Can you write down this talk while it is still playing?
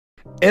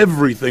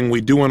everything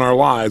we do in our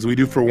lives, we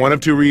do for one of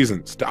two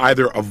reasons: to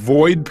either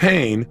avoid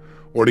pain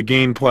or to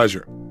gain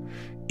pleasure.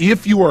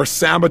 If you are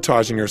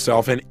sabotaging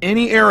yourself in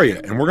any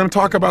area, and we're going to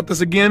talk about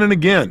this again and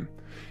again,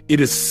 it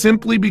is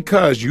simply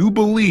because you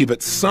believe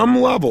at some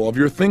level of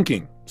your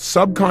thinking,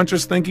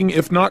 subconscious thinking,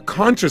 if not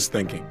conscious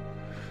thinking,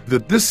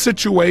 that this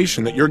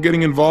situation that you're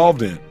getting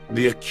involved in,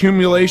 the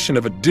accumulation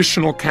of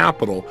additional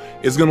capital,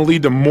 is going to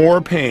lead to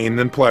more pain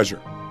than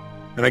pleasure.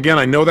 And again,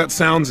 I know that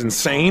sounds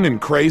insane and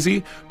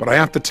crazy, but I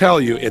have to tell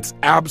you, it's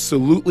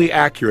absolutely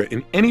accurate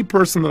in any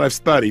person that I've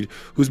studied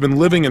who's been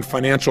living in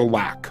financial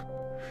lack.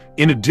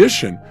 In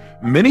addition,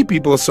 many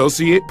people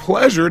associate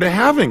pleasure to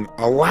having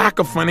a lack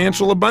of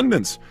financial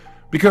abundance.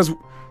 Because,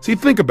 see,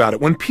 think about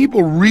it. When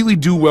people really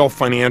do well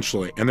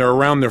financially and they're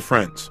around their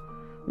friends,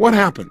 what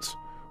happens?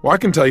 Well, I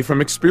can tell you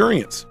from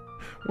experience.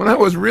 When I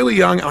was really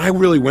young, I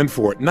really went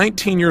for it.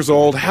 19 years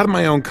old, had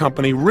my own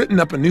company, written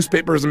up in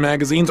newspapers and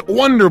magazines.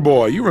 Wonder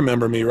Boy, you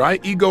remember me,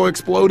 right? Ego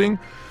exploding.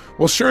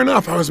 Well, sure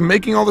enough, I was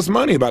making all this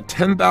money, about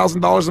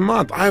 $10,000 a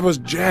month. I was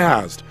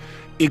jazzed.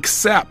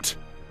 Except,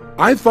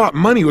 I thought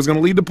money was going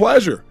to lead to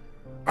pleasure.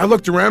 I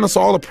looked around and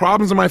saw all the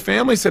problems in my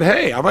family, said,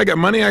 hey, if I got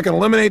money, I can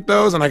eliminate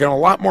those, and I got a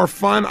lot more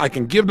fun. I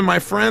can give to my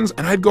friends,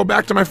 and I'd go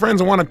back to my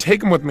friends and want to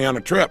take them with me on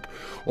a trip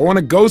or want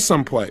to go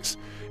someplace.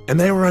 And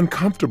they were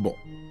uncomfortable.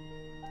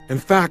 In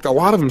fact, a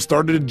lot of them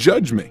started to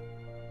judge me.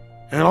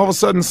 And all of a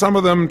sudden, some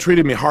of them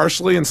treated me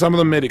harshly, and some of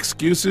them made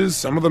excuses.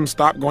 Some of them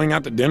stopped going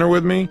out to dinner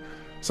with me.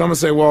 Some would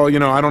say, well,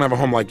 I don't have a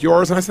home like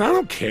yours. And I said, I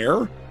don't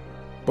care.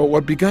 But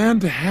what began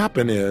to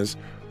happen is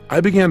I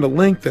began to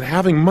link that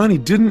having money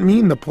didn't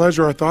mean the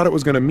pleasure I thought it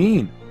was going to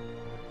mean.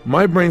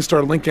 My brain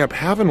started linking up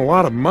having a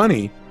lot of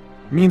money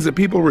means that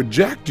people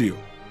reject you.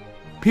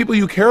 People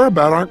you care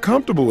about aren't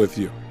comfortable with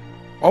you.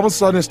 All of a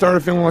sudden, I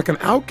started feeling like an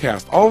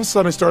outcast. All of a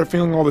sudden, I started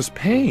feeling all this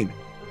pain.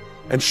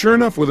 And sure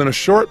enough, within a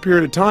short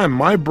period of time,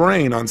 my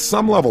brain, on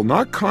some level,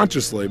 not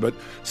consciously, but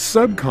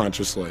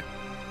subconsciously,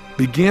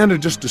 began to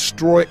just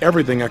destroy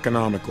everything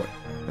economically.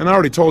 And I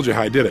already told you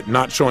how I did it.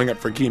 Not showing up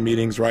for key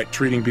meetings, right?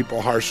 Treating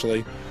people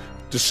harshly,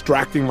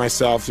 distracting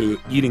myself to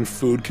eating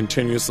food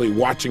continuously,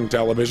 watching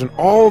television.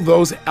 All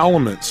those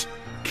elements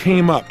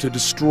came up to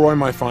destroy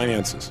my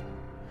finances.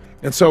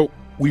 And so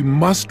we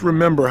must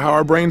remember how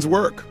our brains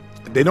work.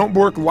 They don't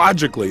work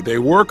logically. They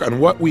work on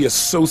what we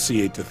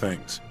associate to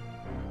things.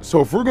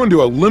 So if we're going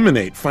to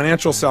eliminate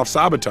financial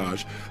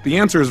self-sabotage, the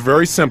answer is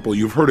very simple.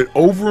 You've heard it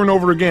over and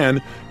over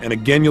again, and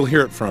again you'll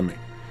hear it from me.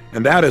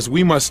 And that is,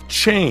 we must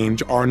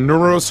change our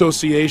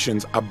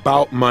neuroassociations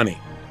about money.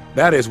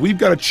 That is, we've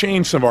got to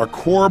change some of our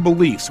core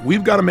beliefs.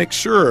 We've got to make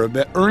sure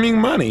that earning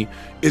money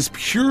is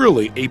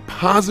purely a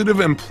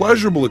positive and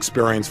pleasurable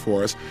experience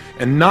for us,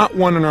 and not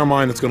one in our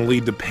mind that's going to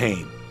lead to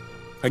pain.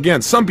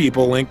 Again, some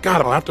people think,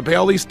 God, I'll have to pay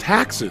all these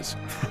taxes.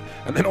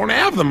 And they don't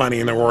have the money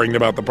and they're worrying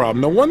about the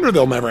problem. No wonder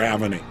they'll never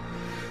have any.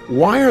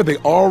 Why are they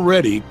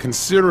already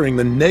considering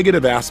the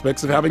negative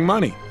aspects of having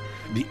money?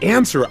 The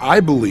answer, I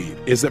believe,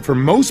 is that for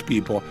most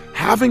people,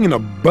 having an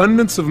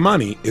abundance of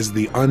money is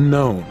the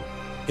unknown.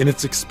 In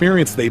its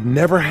experience they've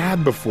never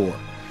had before.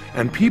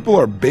 And people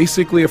are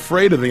basically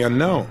afraid of the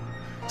unknown.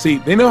 See,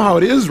 they know how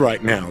it is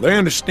right now. They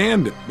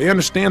understand it. They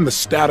understand the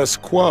status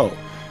quo.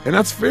 And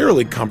that's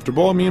fairly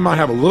comfortable. I mean, you might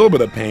have a little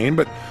bit of pain,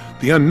 but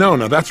the unknown,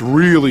 now that's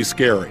really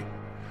scary.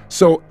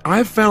 So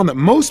I've found that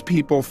most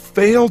people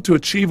fail to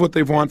achieve what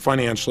they want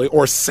financially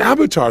or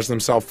sabotage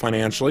themselves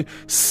financially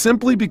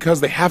simply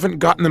because they haven't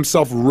gotten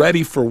themselves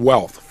ready for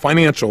wealth,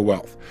 financial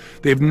wealth.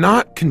 They've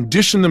not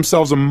conditioned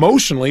themselves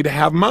emotionally to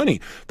have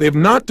money. They've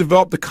not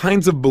developed the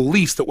kinds of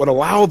beliefs that would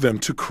allow them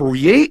to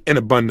create an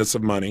abundance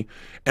of money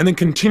and then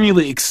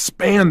continually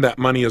expand that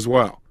money as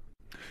well.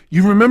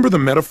 You remember the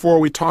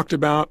metaphor we talked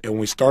about when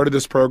we started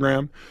this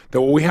program?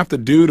 That what we have to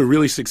do to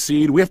really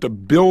succeed, we have to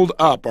build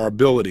up our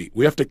ability.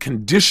 We have to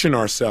condition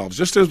ourselves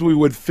just as we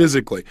would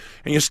physically.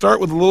 And you start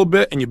with a little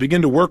bit and you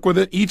begin to work with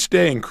it each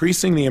day,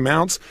 increasing the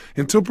amounts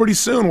until pretty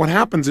soon what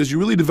happens is you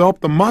really develop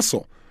the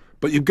muscle.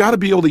 But you've got to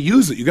be able to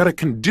use it. You've got to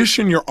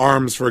condition your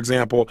arms, for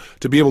example,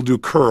 to be able to do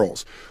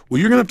curls. Well,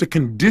 you're going to have to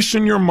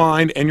condition your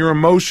mind and your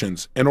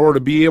emotions in order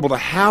to be able to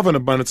have an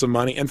abundance of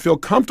money and feel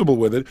comfortable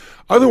with it.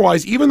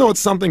 Otherwise, even though it's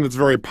something that's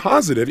very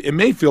positive, it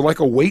may feel like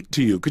a weight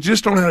to you because you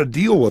just don't know how to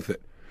deal with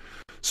it.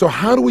 So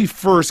how do we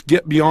first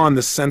get beyond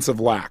this sense of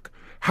lack?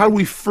 How do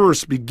we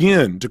first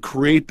begin to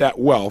create that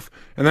wealth?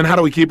 And then how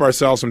do we keep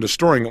ourselves from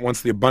destroying it once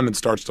the abundance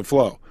starts to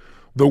flow?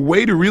 The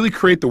way to really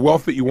create the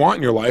wealth that you want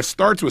in your life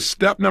starts with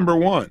step number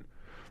one.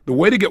 The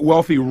way to get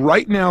wealthy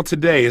right now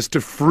today is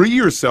to free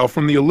yourself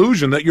from the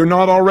illusion that you're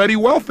not already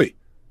wealthy.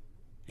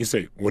 You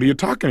say, what are you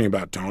talking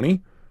about,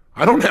 Tony?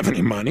 I don't have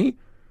any money.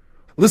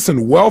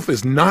 Listen, wealth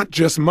is not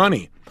just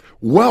money.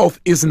 Wealth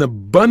is an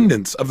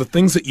abundance of the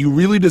things that you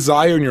really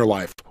desire in your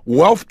life.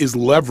 Wealth is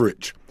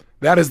leverage.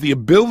 That is the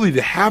ability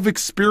to have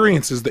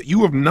experiences that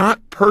you have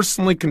not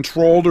personally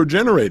controlled or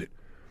generated.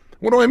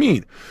 What do I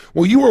mean?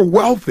 Well, you are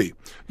wealthy.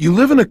 You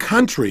live in a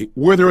country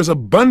where there is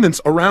abundance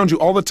around you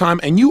all the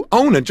time, and you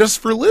own it just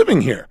for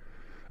living here.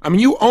 I mean,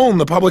 you own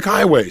the public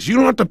highways. You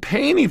don't have to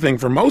pay anything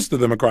for most of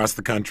them across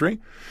the country.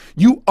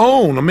 You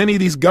own many of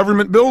these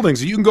government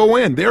buildings. You can go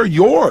in. They're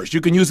yours. You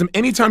can use them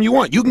anytime you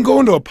want. You can go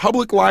into a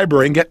public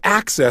library and get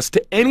access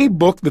to any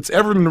book that's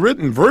ever been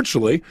written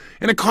virtually,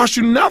 and it costs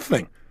you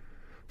nothing.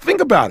 Think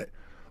about it.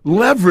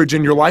 Leverage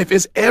in your life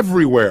is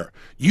everywhere.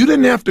 You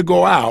didn't have to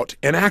go out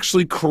and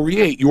actually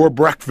create your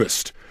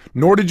breakfast,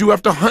 nor did you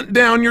have to hunt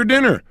down your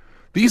dinner.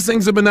 These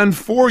things have been done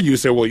for you. You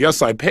say, well,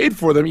 yes, I paid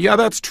for them. Yeah,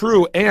 that's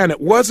true. And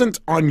it wasn't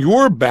on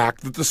your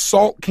back that the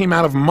salt came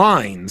out of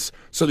mines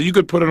so that you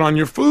could put it on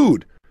your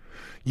food.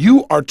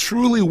 You are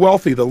truly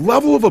wealthy. The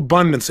level of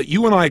abundance that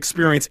you and I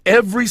experience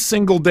every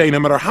single day, no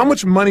matter how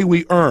much money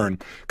we earn,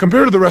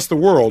 compared to the rest of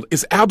the world,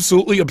 is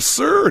absolutely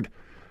absurd.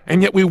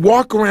 And yet we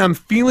walk around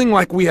feeling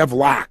like we have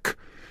lack.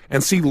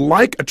 And see,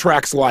 like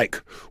attracts like.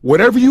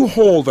 Whatever you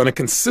hold on a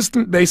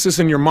consistent basis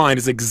in your mind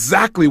is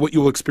exactly what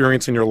you will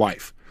experience in your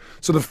life.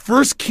 So the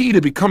first key to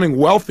becoming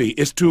wealthy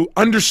is to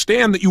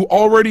understand that you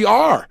already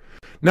are.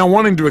 Now,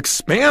 wanting to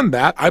expand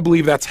that, I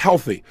believe that's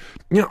healthy.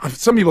 You know,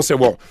 some people say,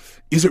 well,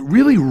 is it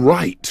really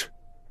right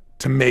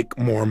to make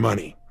more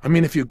money? I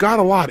mean, if you've got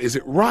a lot, is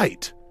it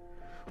right?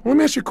 Well, let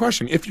me ask you a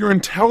question. If you're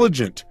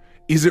intelligent,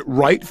 is it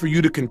right for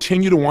you to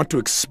continue to want to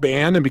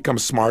expand and become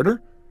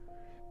smarter?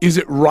 Is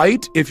it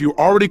right, if you're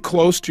already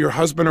close to your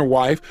husband or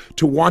wife,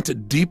 to want to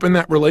deepen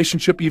that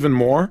relationship even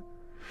more?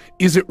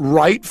 Is it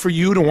right for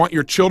you to want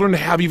your children to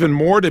have even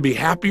more, to be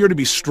happier, to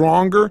be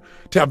stronger,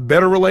 to have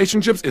better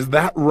relationships? Is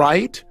that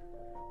right?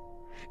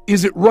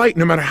 Is it right,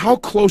 no matter how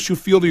close you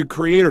feel to your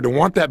Creator, to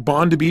want that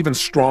bond to be even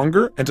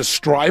stronger and to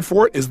strive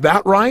for it? Is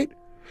that right?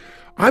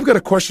 I've got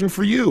a question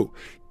for you.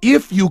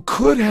 If you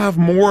could have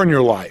more in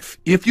your life,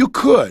 if you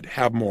could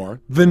have more,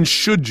 then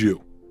should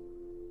you?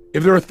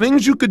 If there are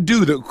things you could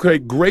do that would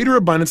create greater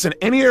abundance in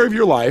any area of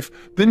your life,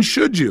 then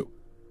should you?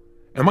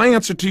 And my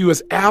answer to you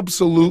is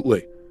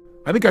absolutely.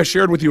 I think I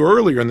shared with you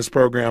earlier in this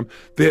program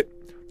that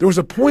there was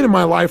a point in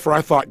my life where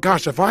I thought,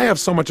 gosh, if I have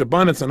so much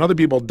abundance and other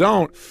people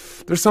don't,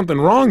 there's something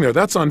wrong there.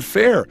 That's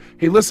unfair.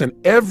 Hey, listen,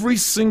 every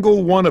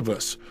single one of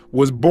us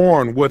was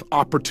born with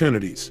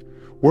opportunities.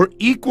 We're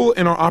equal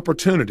in our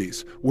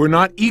opportunities. We're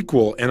not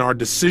equal in our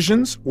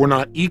decisions. We're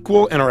not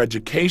equal in our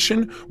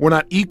education. We're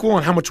not equal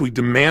in how much we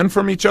demand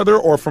from each other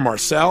or from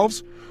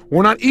ourselves.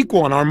 We're not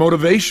equal in our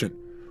motivation.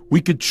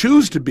 We could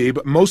choose to be,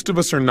 but most of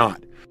us are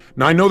not.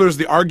 Now, I know there's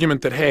the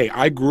argument that, hey,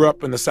 I grew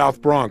up in the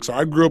South Bronx, or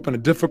I grew up in a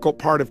difficult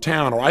part of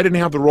town, or I didn't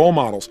have the role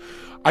models.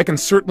 I can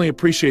certainly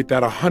appreciate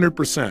that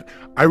 100%.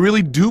 I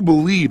really do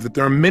believe that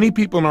there are many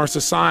people in our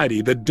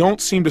society that don't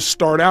seem to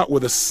start out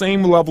with the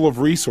same level of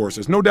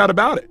resources, no doubt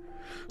about it.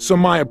 So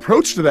my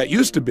approach to that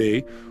used to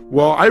be,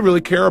 well, I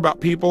really care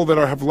about people that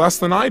have less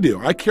than I do.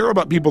 I care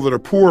about people that are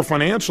poor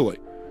financially.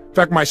 In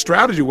fact, my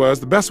strategy was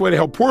the best way to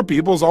help poor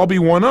people is I'll be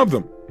one of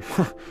them.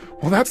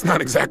 Well, that's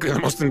not exactly the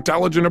most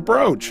intelligent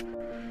approach.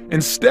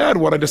 Instead,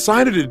 what I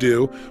decided to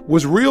do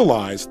was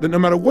realize that no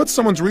matter what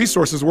someone's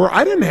resources were,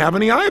 I didn't have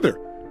any either.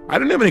 I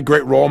didn't have any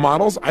great role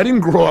models. I didn't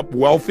grow up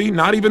wealthy,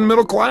 not even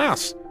middle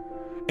class.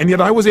 And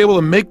yet I was able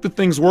to make the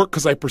things work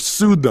because I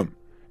pursued them.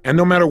 And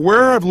no matter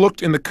where I've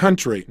looked in the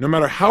country, no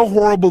matter how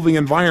horrible the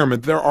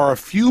environment, there are a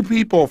few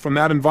people from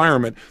that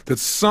environment that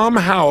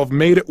somehow have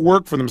made it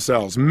work for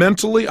themselves,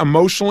 mentally,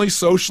 emotionally,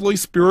 socially,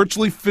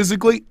 spiritually,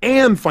 physically,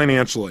 and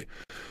financially.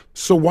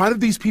 So why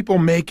did these people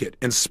make it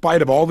in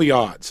spite of all the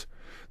odds?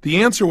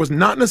 The answer was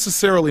not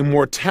necessarily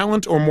more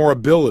talent or more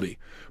ability,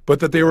 but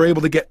that they were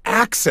able to get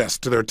access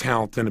to their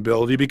talent and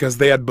ability because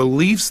they had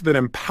beliefs that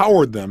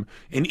empowered them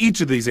in each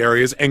of these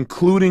areas,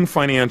 including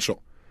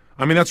financial.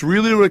 I mean, that's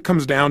really what it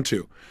comes down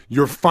to.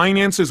 Your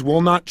finances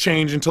will not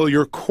change until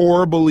your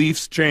core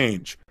beliefs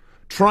change.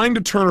 Trying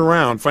to turn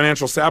around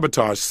financial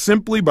sabotage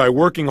simply by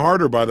working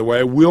harder, by the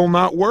way, will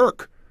not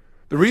work.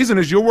 The reason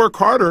is you'll work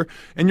harder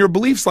and your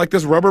beliefs like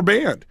this rubber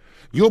band.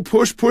 You'll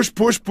push,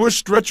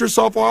 stretch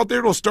yourself out there.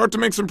 It'll start to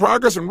make some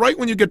progress. And right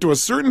when you get to a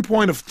certain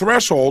point of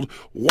threshold,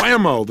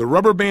 whammo, the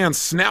rubber band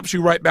snaps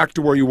you right back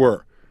to where you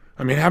were.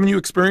 I mean, haven't you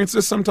experienced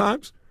this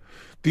sometimes?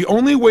 The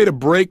only way to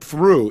break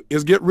through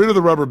is get rid of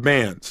the rubber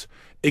bands.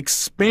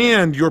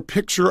 Expand your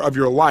picture of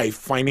your life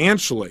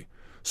financially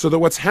so that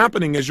what's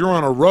happening is you're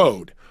on a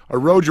road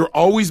you're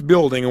always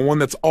building and one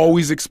that's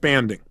always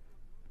expanding.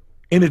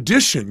 In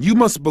addition, you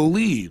must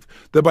believe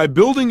that by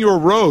building your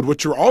road,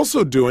 what you're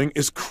also doing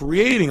is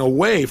creating a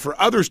way for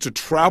others to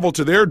travel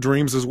to their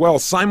dreams as well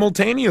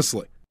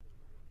simultaneously.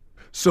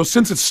 So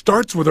since it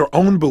starts with our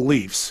own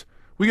beliefs,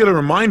 we got to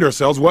remind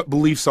ourselves what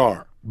beliefs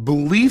are.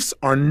 Beliefs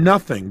are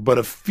nothing but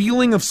a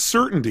feeling of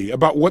certainty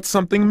about what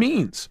something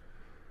means.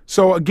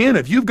 So again,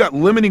 if you've got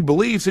limiting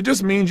beliefs, it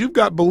just means you've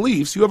got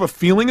beliefs. You have a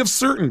feeling of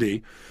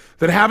certainty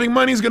that having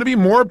money is going to be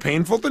more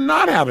painful than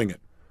not having it.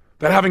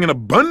 That having an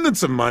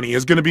abundance of money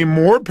is going to be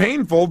more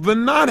painful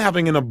than not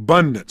having an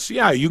abundance.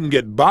 Yeah, you can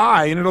get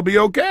by and it'll be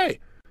okay.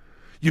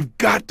 You've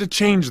got to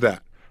change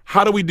that.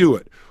 How do we do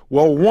it?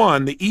 Well,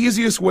 one, the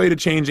easiest way to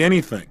change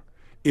anything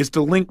is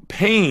to link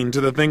pain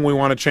to the thing we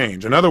want to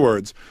change. In other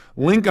words,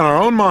 link in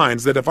our own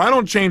minds that if I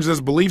don't change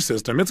this belief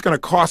system, it's going to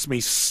cost me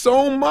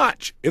so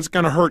much, it's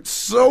going to hurt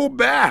so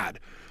bad,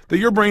 that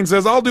your brain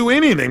says, I'll do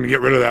anything to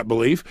get rid of that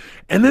belief,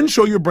 and then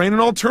show your brain an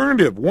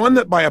alternative, one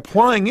that by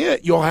applying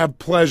it, you'll have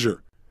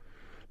pleasure.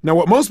 Now,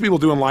 what most people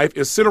do in life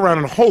is sit around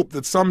and hope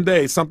that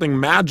someday something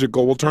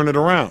magical will turn it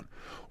around.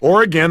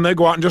 Or again, they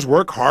go out and just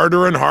work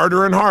harder and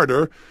harder and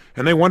harder,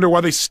 and they wonder why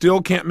they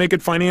still can't make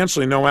it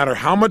financially. No matter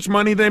how much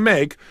money they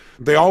make,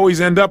 they always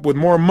end up with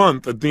more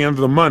month at the end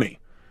of the money.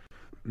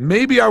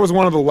 Maybe I was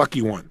one of the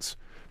lucky ones.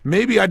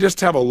 Maybe I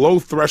just have a low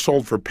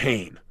threshold for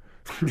pain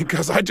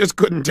because I just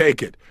couldn't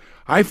take it.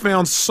 I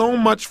found so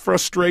much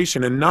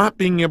frustration in not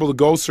being able to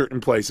go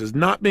certain places,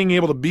 not being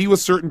able to be with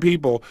certain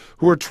people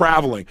who are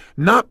traveling,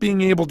 not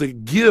being able to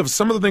give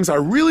some of the things I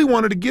really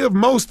wanted to give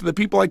most to the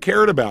people I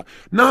cared about,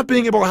 not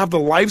being able to have the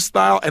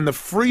lifestyle and the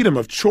freedom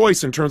of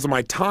choice in terms of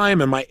my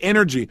time and my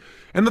energy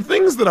and the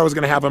things that I was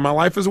going to have in my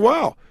life as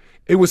well.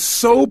 It was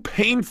so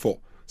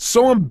painful,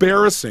 so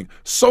embarrassing,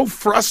 so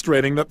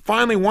frustrating that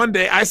finally one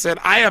day I said,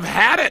 I have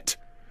had it.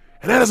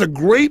 And that is a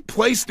great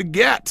place to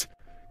get.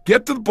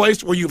 Get to the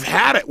place where you've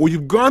had it, where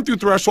you've gone through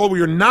threshold, where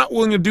you're not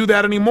willing to do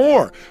that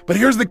anymore. But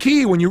here's the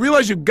key. When you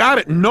realize you've got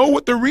it, know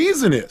what the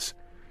reason is.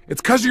 It's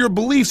because of your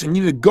beliefs, and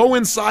you need to go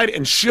inside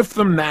and shift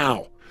them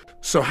now.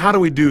 So how do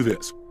we do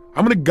this?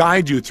 I'm going to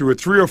guide you through a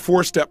 3 or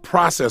 4 step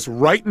process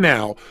right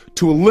now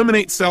to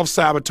eliminate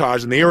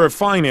self-sabotage in the area of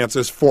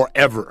finances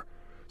forever.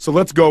 So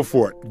let's go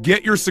for it.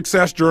 Get your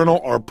success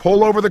journal or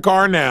pull over the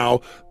car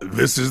now.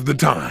 This is the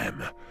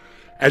time.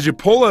 As you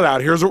pull it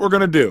out, here's what we're going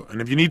to do. And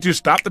if you need to,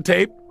 stop the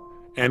tape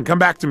and come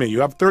back to me. You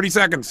have 30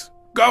 seconds.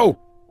 Go!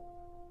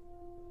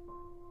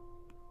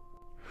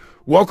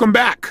 Welcome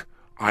back.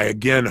 I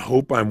again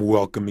hope I'm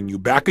welcoming you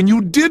back. And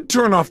you did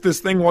turn off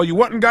this thing while you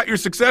went and got your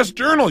success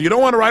journal. You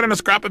don't want to write on a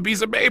scrap of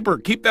piece of paper.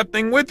 Keep that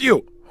thing with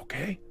you.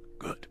 Okay?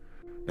 Good.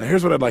 Now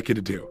here's what I'd like you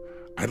to do.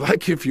 I'd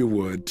like, if you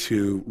would,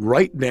 to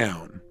write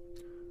down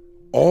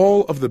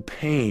all of the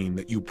pain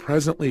that you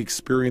presently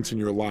experience in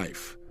your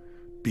life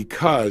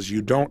because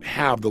you don't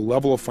have the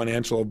level of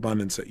financial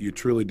abundance that you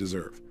truly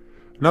deserve.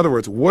 In other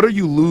words, what are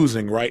you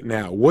losing right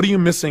now? What are you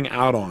missing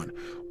out on?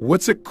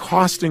 What's it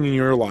costing in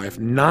your life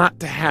not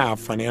to have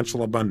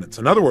financial abundance?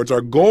 In other words,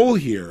 our goal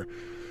here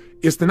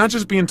is to not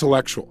just be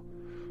intellectual,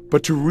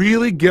 but to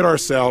really get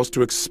ourselves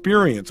to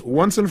experience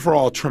once and for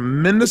all a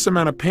tremendous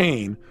amount of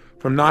pain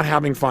from not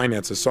having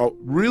finances. So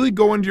really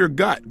go into your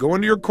gut, go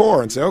into your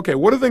core and say, okay,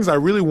 what are the things I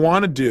really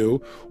want to do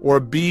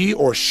or be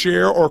or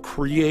share or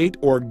create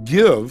or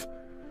give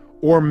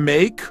or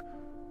make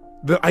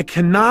that I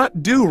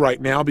cannot do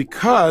right now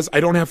because I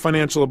don't have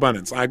financial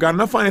abundance. I've got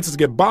enough finances to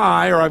get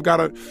by, or I've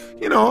got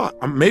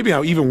maybe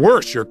I'm even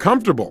worse, you're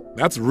comfortable.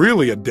 That's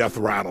really a death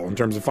rattle in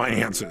terms of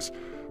finances.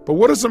 But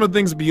what are some of the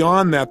things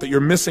beyond that that you're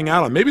missing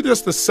out on? Maybe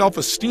just the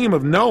self-esteem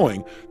of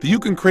knowing that you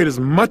can create as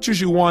much as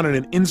you want in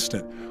an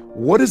instant.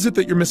 What is it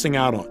that you're missing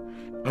out on?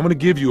 I'm going to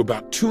give you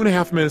about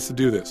 2.5 minutes to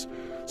do this.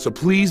 So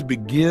please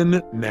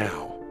begin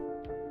now.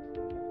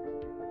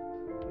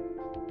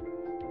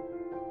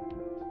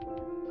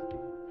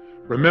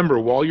 Remember,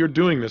 while you're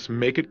doing this,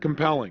 make it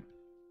compelling.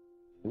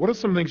 What are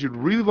some things you'd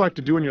really like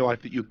to do in your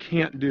life that you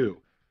can't do?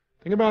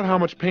 Think about how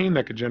much pain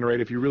that could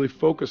generate if you really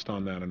focused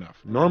on that enough.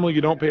 Normally,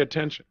 you don't pay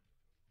attention.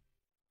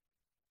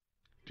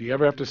 Do you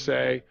ever have to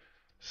say,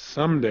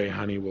 someday,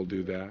 honey, we'll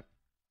do that?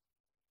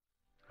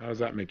 How does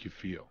that make you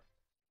feel?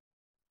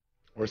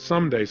 Or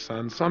someday,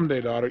 son, someday,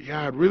 daughter,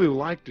 yeah, I'd really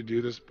like to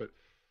do this, but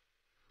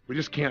we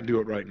just can't do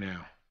it right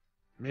now.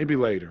 Maybe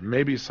later,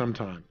 maybe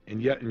sometime. And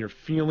yet in your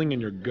feeling,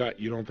 in your gut,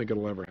 you don't think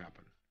it'll ever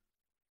happen.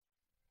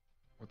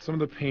 What's some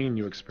of the pain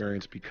you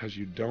experience because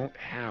you don't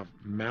have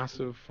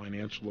massive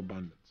financial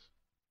abundance?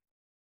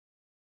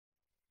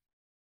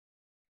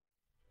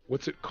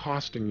 What's it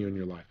costing you in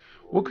your life?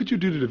 What could you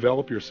do to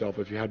develop yourself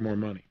if you had more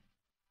money?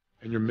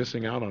 And you're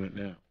missing out on it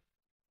now.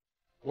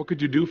 What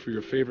could you do for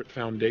your favorite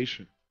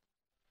foundation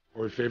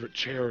or your favorite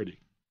charity?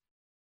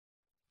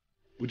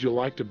 Would you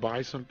like to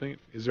buy something?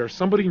 Is there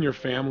somebody in your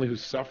family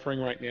who's suffering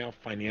right now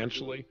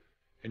financially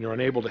and you're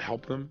unable to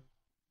help them?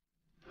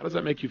 How does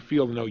that make you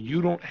feel to know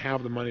you don't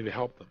have the money to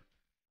help them?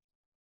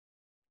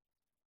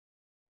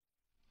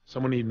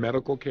 Someone need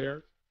medical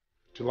care?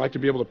 Would you like to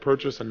be able to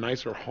purchase a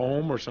nicer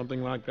home or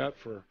something like that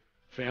for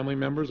family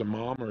members, a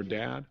mom or a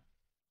dad?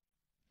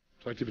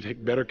 Would you like to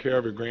take better care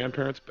of your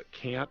grandparents but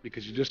can't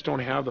because you just don't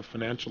have the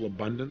financial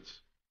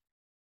abundance?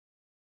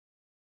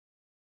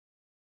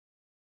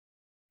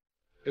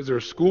 Is there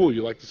a school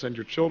you like to send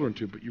your children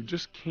to, but you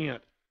just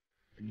can't,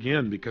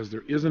 again, because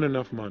there isn't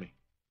enough money?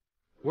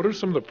 What are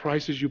some of the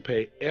prices you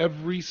pay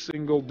every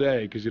single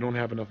day because you don't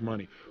have enough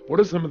money?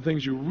 What are some of the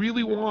things you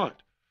really want,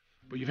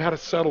 but you've had to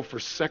settle for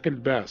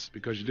second best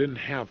because you didn't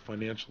have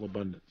financial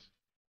abundance?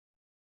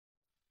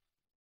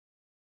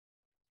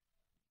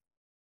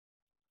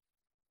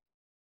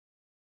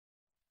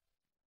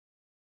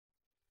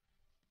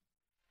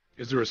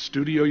 Is there a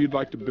studio you'd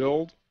like to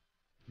build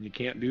and you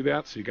can't do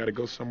that, so you got to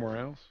go somewhere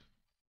else?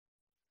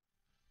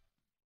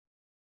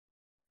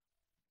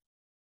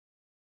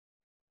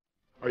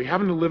 Are you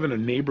having to live in a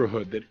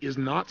neighborhood that is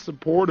not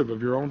supportive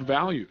of your own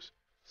values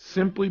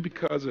simply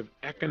because of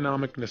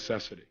economic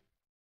necessity?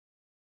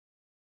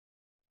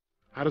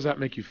 How does that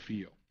make you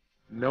feel,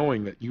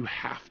 knowing that you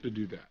have to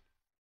do that?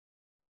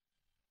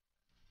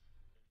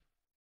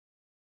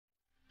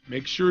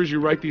 Make sure as you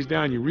write these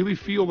down, you really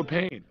feel the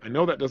pain. I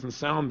know that doesn't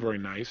sound very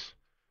nice,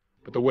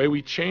 but the way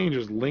we change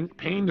is link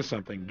pain to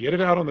something. Get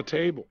it out on the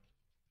table.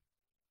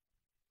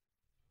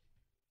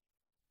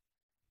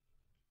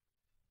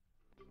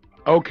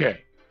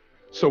 Okay,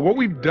 so what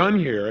we've done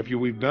here, if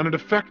we've done it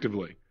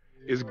effectively,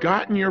 is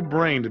gotten your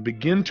brain to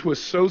begin to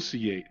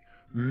associate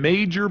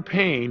major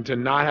pain to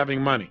not having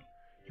money.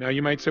 Now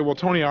you might say, well,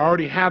 Tony, I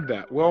already had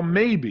that. Well,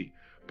 maybe,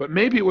 but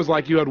maybe it was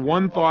like you had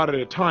one thought at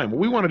a time. What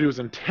we want to do is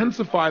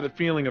intensify the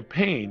feeling of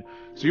pain,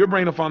 so your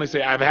brain will finally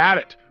say, I've had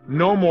it.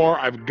 No more.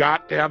 I've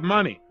got to have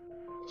money.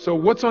 So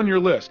what's on your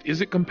list?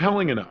 Is it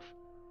compelling enough?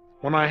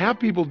 When I have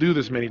people do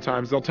this many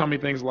times, they'll tell me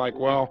things like,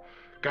 well,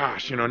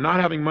 gosh, not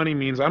having money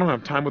means I don't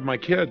have time with my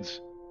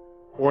kids.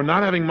 Or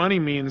not having money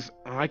means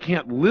I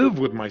can't live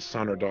with my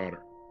son or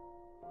daughter.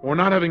 Or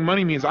not having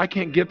money means I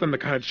can't get them the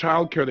kind of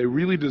child care they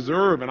really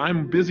deserve, and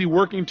I'm busy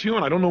working too,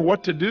 and I don't know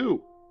what to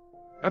do.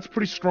 That's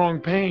pretty strong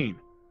pain.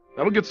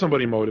 That'll get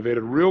somebody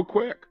motivated real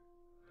quick.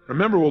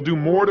 Remember, we'll do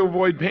more to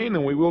avoid pain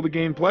than we will to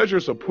gain pleasure,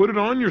 so put it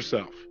on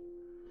yourself.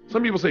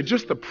 Some people say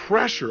just the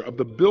pressure of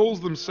the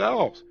bills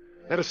themselves.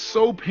 That is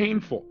so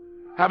painful.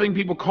 Having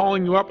people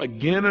calling you up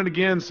again and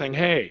again saying,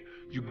 hey,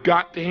 you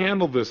got to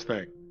handle this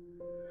thing.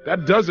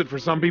 That does it for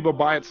some people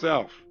by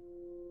itself.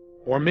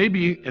 Or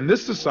maybe in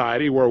this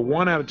society where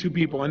 1 out of 2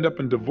 people end up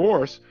in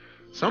divorce,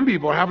 some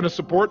people are having to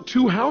support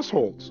 2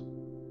 households.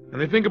 And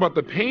they think about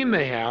the pain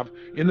they have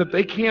in that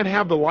they can't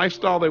have the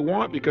lifestyle they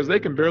want because they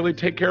can barely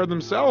take care of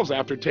themselves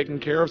after taking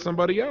care of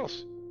somebody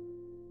else.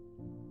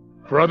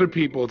 For other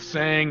people, it's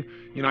saying,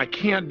 I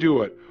can't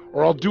do it,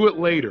 or I'll do it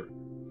later,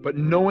 but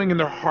knowing in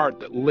their heart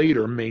that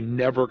later may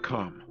never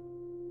come.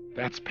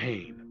 That's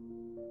pain.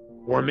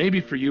 Or maybe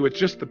for you, it's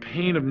just the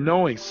pain of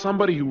knowing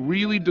somebody who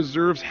really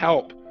deserves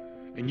help,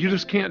 and you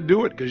just can't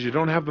do it because you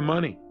don't have the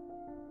money.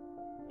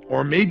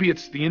 Or maybe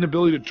it's the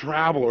inability to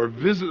travel or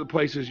visit the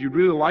places you'd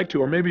really like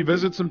to, or maybe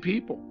visit some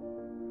people.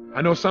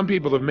 I know some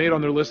people have made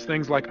on their list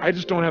things like, I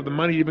just don't have the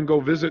money to even go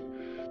visit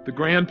the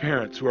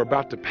grandparents who are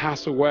about to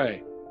pass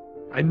away.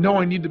 I know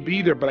I need to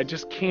be there, but I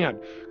just can't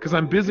because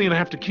I'm busy and I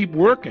have to keep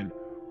working,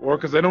 or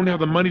because I don't have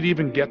the money to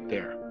even get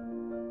there.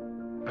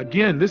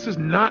 Again, this is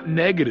not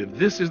negative.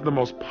 This is the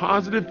most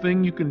positive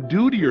thing you can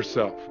do to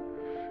yourself.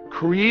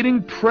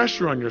 Creating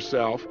pressure on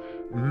yourself,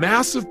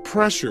 massive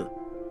pressure,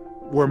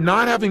 where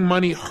not having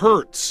money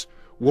hurts,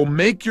 will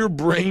make your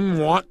brain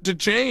want to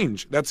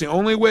change. That's the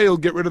only way you'll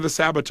get rid of the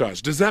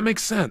sabotage. Does that make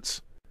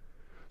sense?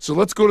 So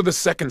let's go to the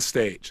second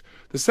stage.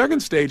 The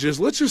second stage is,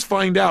 let's just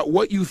find out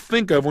what you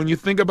think of when you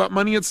think about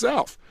money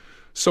itself.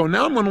 So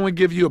now I'm going to only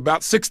give you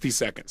about 60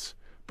 seconds.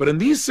 But in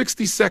these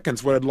 60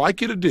 seconds, what I'd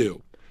like you to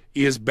do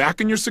is,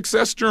 back in your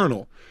success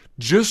journal,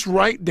 just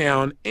write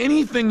down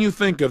anything you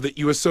think of that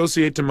you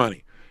associate to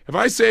money. If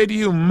I say to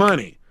you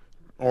money,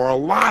 or a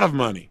lot of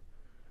money,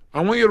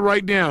 I want you to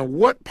write down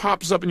what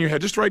pops up in your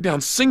head. Just write down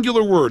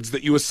singular words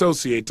that you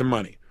associate to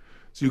money.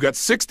 So you've got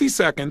 60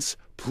 seconds.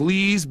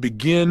 Please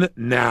begin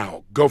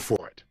now. Go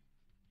for it.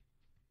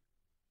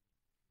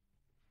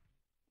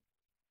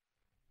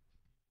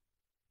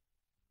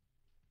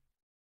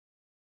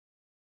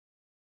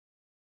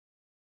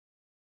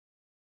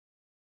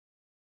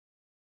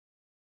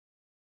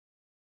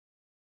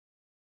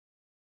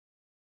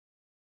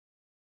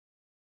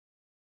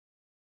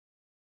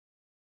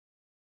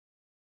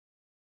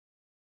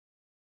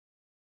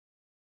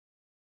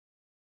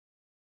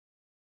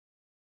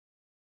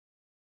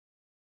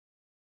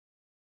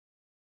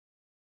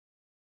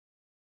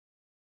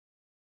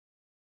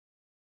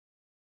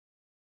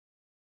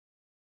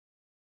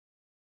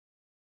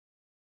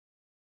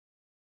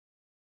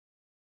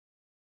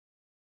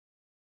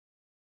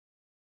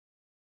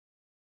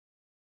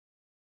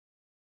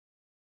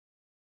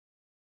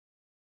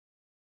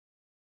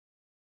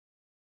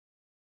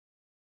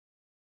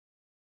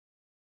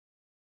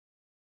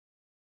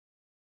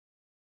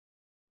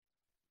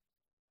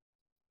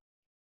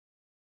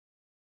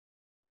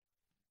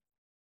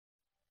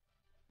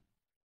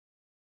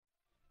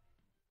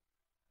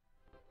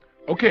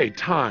 Okay,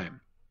 time.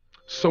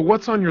 So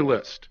what's on your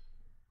list?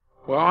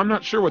 Well, I'm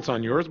not sure what's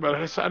on yours, but I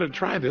decided to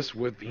try this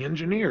with the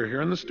engineer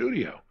here in the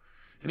studio.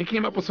 And he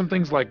came up with some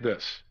things like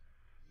this.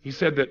 He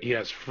said that he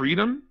has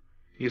freedom.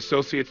 He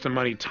associates to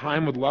money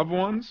time with loved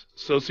ones,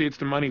 associates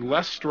to money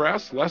less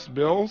stress, less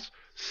bills,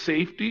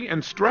 safety,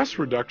 and stress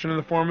reduction in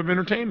the form of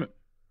entertainment.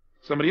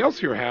 Somebody else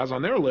here has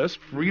on their list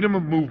freedom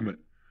of movement,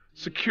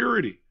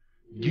 security,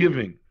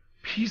 giving,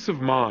 peace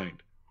of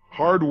mind,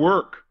 hard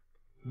work,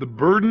 the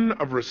burden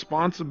of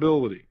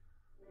responsibility,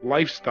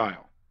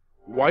 lifestyle,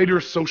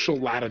 wider social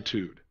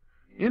latitude.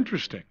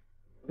 Interesting.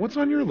 What's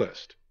on your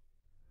list?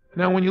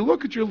 Now, when you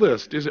look at your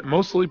list, is it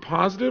mostly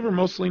positive or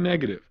mostly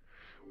negative?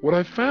 What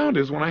I've found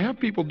is when I have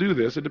people do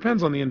this, it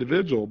depends on the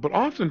individual, but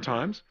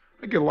oftentimes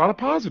I get a lot of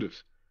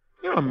positives.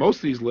 On most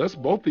of these lists,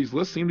 both these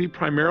lists seem to be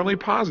primarily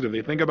positive.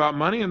 They think about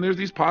money and there's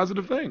these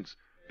positive things.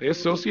 They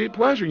associate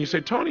pleasure. And you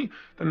say, Tony,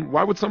 then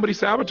why would somebody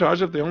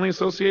sabotage if they only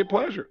associate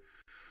pleasure?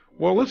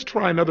 Well, let's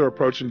try another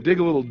approach and dig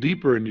a little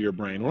deeper into your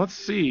brain. Let's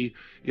see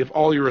if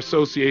all your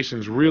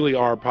associations really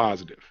are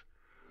positive.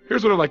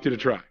 Here's what I'd like you to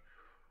try.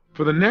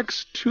 For the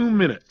next 2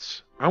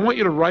 minutes, I want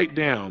you to write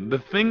down the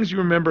things you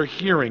remember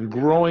hearing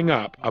growing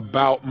up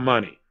about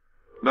money.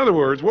 In other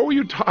words, what were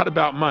you taught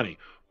about money,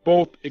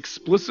 both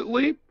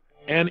explicitly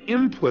and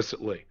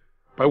implicitly,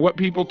 by what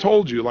people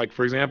told you, like,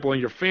 for example, in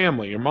your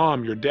family, your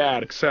mom, your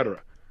dad,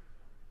 etc.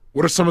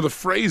 What are some of the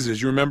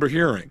phrases you remember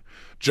hearing?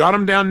 Jot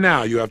them down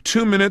now. You have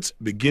 2 minutes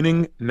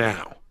beginning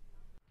now.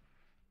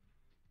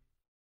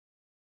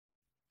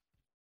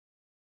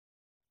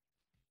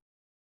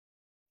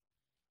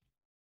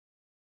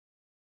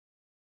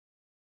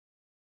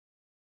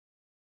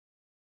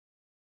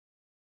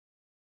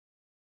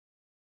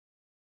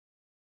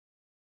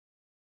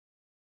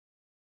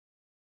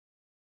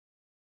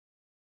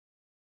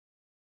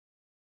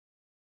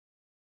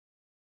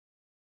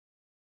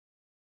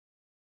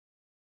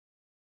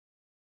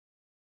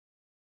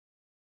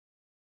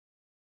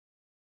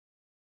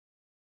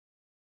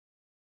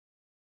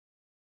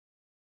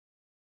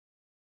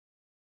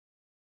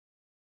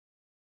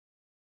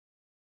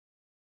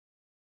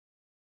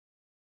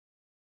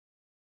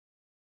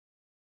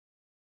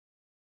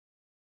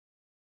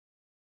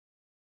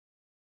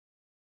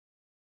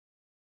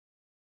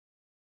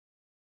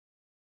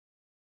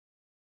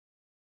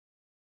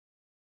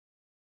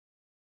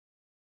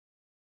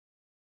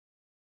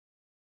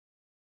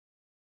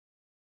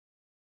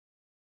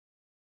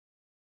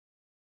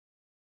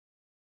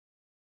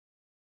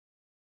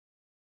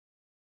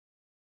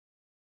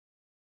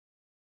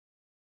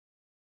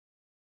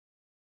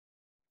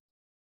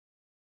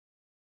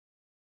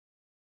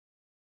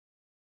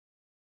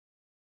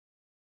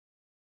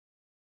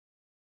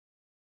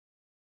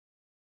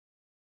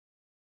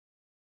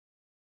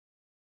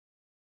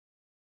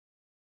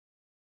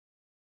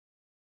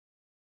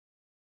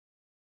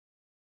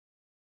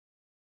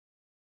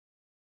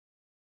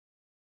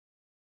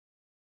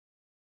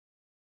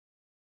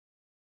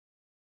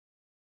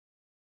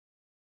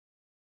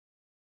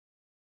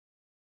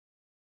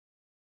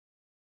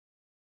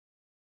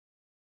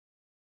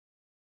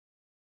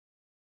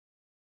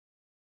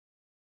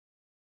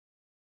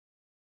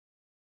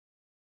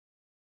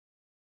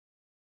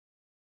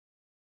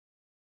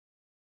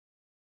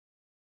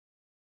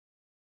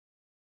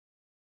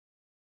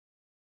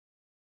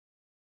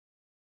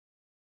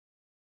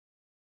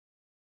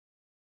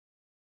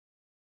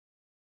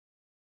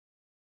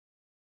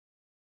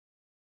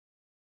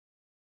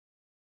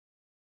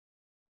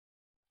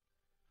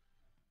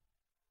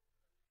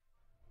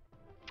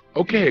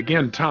 Okay,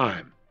 again,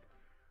 time.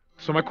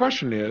 So my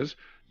question is,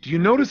 do you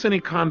notice any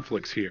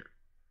conflicts here?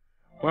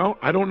 Well,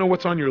 I don't know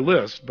what's on your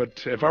list,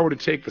 but if I were to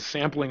take the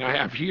sampling I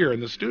have here in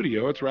the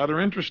studio, it's rather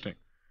interesting.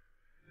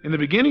 In the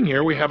beginning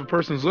here, we have a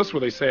person's list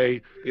where they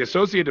say they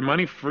associate to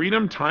money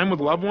freedom, time with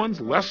loved ones,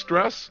 less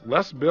stress,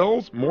 less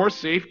bills, more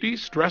safety,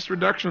 stress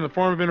reduction in the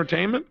form of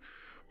entertainment.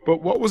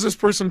 But what was this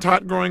person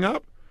taught growing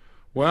up?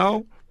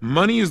 Well,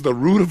 money is the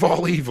root of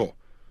all evil.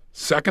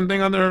 Second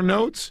thing on their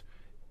notes,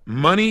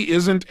 money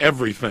isn't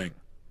everything.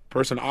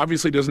 Person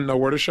obviously doesn't know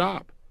where to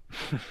shop.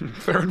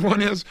 Third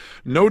one is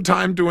no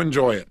time to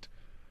enjoy it.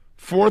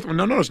 Fourth one,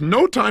 notice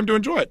no time to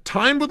enjoy it.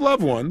 Time with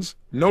loved ones,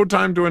 no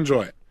time to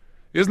enjoy it.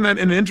 Isn't that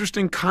an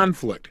interesting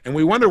conflict? And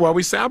we wonder why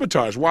we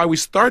sabotage, why we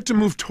start to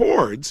move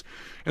towards,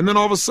 and then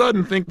all of a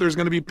sudden think there's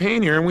going to be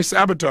pain here and we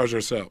sabotage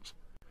ourselves.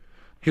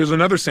 Here's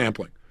another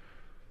sampling.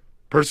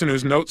 Person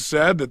whose notes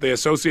said that they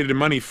associated to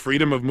money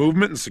freedom of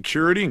movement and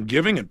security and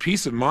giving and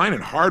peace of mind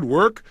and hard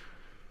work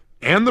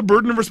and the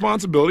burden of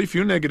responsibility,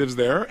 few negatives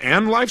there,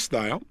 and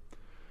lifestyle.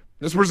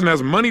 This person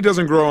has money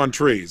doesn't grow on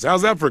trees.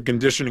 How's that for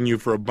conditioning you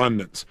for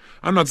abundance?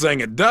 I'm not saying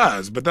it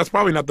does, but that's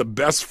probably not the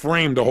best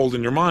frame to hold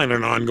in your mind on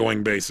an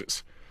ongoing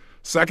basis.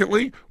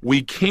 Secondly,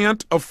 we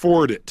can't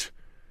afford it.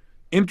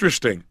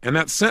 Interesting. And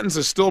that sentence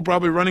is still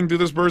probably running through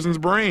this person's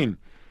brain.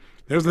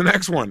 There's the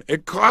next one.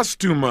 It costs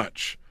too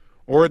much,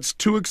 or it's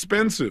too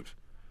expensive.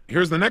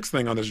 Here's the next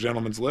thing on this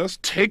gentleman's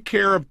list. Take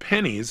care of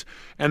pennies,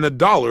 and the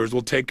dollars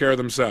will take care of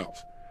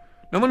themselves.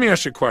 Now let me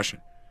ask you a question.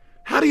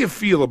 How do you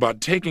feel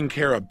about taking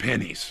care of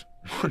pennies?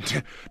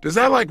 Does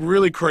that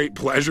really create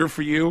pleasure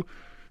for you?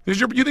 You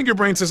think your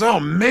brain says, oh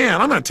man,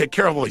 I'm going to take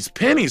care of all these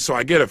pennies so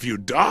I get a few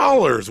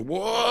dollars.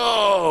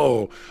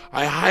 Whoa,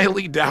 I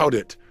highly doubt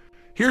it.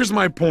 Here's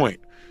my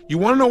point. You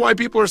want to know why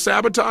people are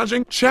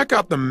sabotaging? Check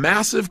out the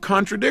massive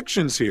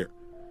contradictions here.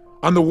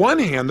 On the one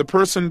hand, the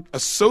person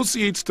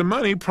associates to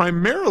money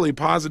primarily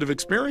positive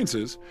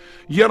experiences,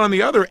 yet on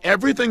the other,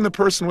 everything the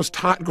person was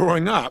taught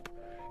growing up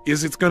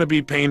is it's going to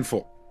be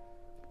painful.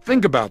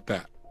 Think about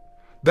that.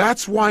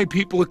 That's why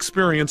people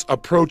experience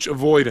approach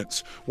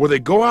avoidance, where they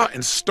go out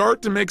and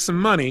start to make some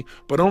money,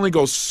 but only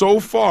go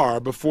so far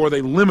before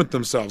they limit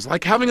themselves,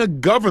 like having a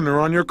governor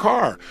on your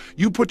car.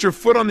 You put your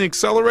foot on the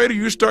accelerator,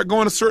 you start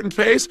going a certain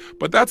pace,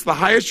 but that's the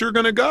highest you're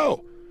going to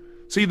go.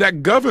 See,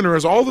 that governor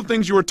is all the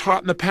things you were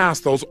taught in the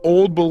past, those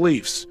old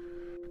beliefs.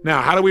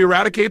 Now, how do we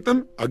eradicate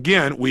them?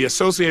 Again, we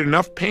associate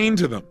enough pain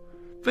to them.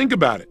 Think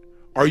about it.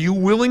 Are you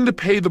willing to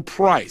pay the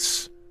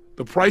price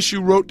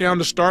you wrote down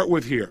to start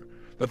with here,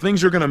 the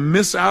things you're going to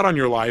miss out on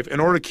your life in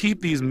order to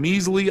keep these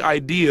measly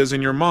ideas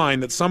in your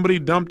mind that somebody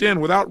dumped in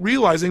without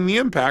realizing the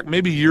impact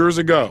maybe years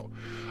ago?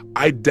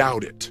 I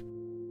doubt it.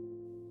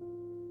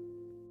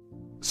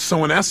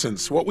 So in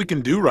essence, what we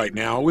can do right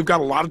now, we've got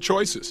a lot of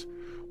choices.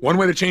 One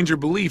way to change your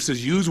beliefs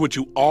is use what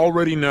you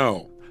already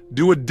know.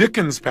 Do a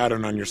Dickens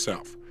pattern on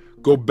yourself.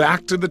 Go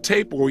back to the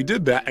tape where we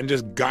did that and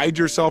just guide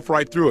yourself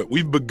right through it.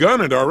 We've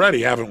begun it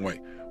already, haven't we?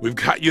 We've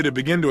got you to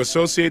begin to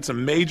associate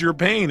some major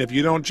pain if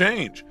you don't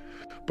change.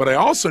 But I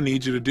also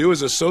need you to do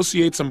is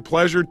associate some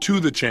pleasure to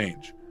the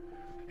change.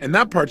 And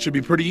that part should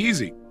be pretty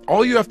easy.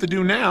 All you have to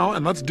do now,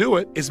 and let's do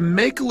it, is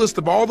make a list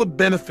of all the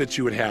benefits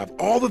you would have,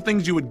 all the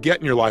things you would get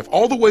in your life,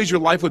 all the ways your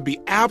life would be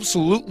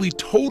absolutely,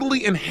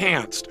 totally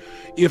enhanced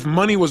if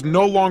money was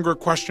no longer a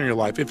question in your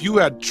life, if you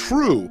had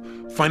true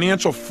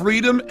financial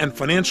freedom and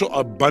financial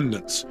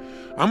abundance.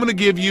 I'm going to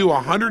give you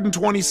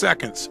 120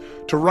 seconds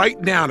to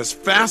write down as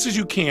fast as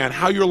you can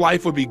how your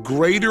life would be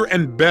greater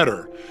and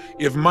better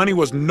if money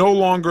was no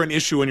longer an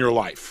issue in your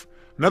life.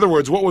 In other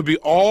words, what would be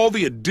all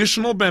the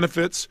additional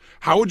benefits?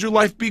 How would your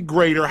life be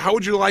greater? How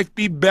would your life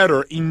be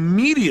better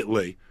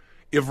immediately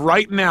if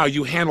right now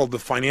you handled the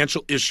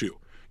financial issue?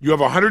 You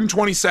have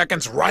 120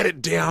 seconds. Write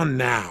it down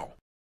now.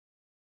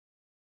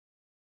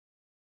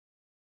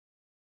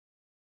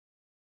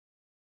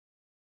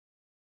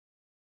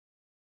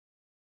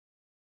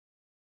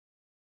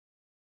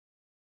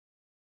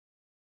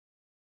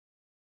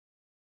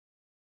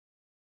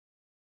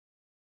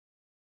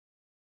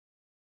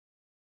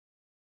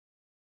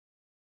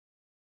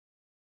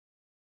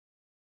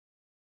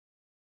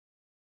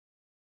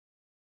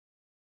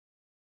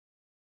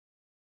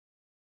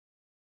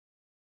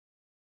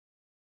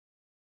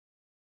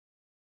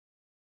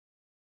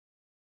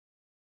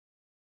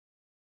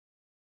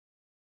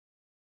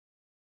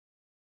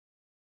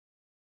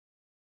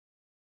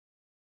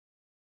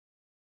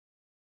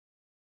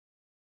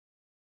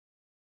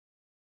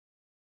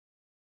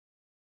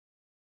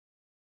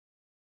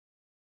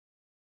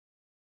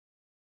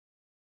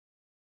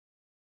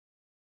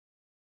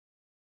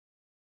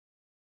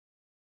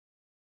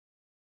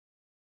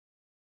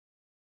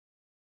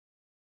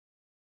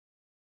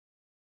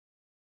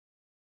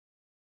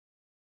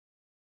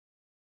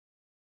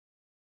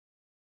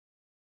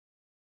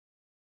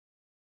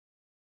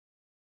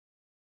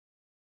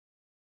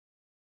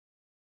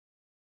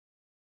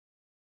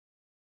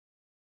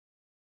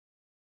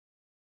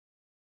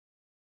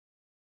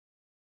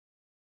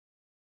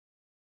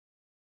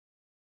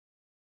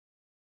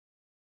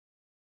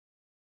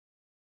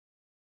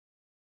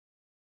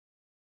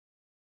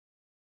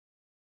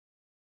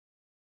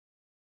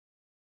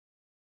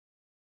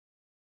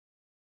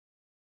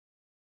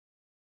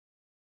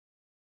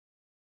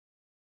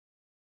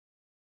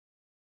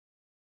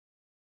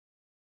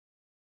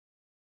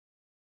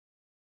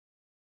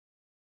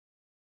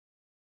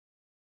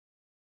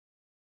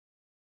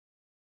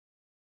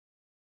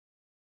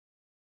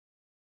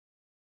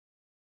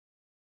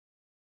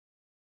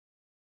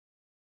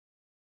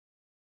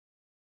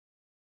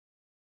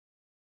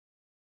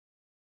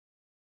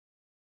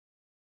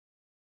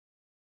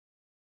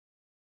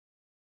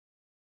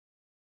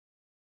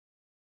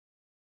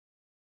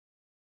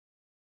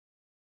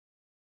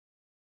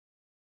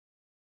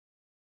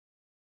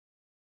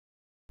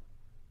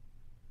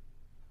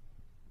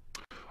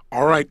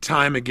 All right,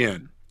 time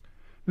again.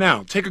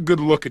 Now, take a good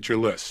look at your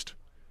list.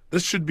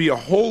 This should be a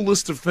whole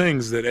list of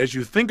things that, as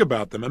you think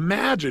about them,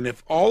 imagine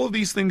if all of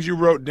these things you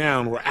wrote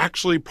down were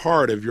actually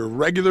part of your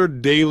regular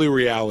daily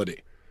reality.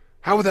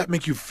 How would that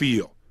make you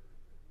feel?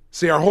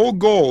 See, our whole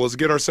goal is to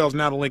get ourselves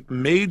now to link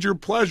major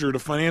pleasure to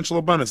financial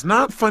abundance.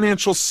 Not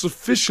financial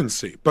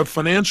sufficiency, but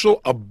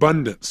financial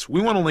abundance. We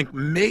want to link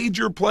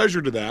major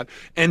pleasure to that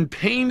and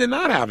pain to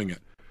not having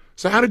it.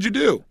 So how did you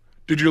do?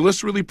 Did your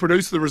list really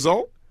produce the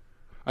result?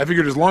 I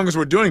figured as long as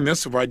we're doing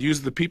this, if I'd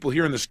use the people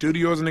here in the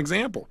studio as an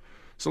example.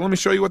 So let me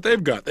show you what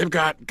they've got. They've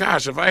got,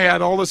 gosh, if I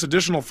had all this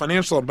additional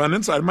financial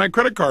abundance, I'd have my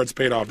credit cards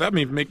paid off. That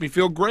would make me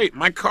feel great.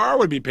 My car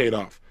would be paid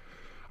off.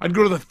 I'd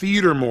go to the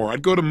theater more.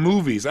 I'd go to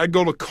movies. I'd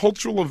go to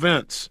cultural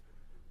events.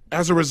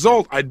 As a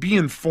result, I'd be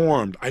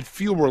informed. I'd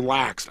feel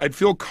relaxed. I'd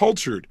feel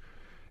cultured.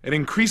 It'd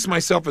increase my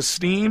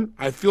self-esteem.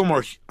 I'd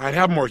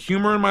have more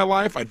humor in my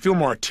life. I'd feel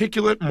more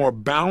articulate, more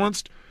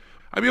balanced.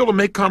 I'd be able to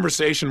make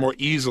conversation more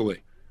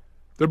easily.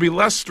 There'd be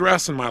less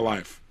stress in my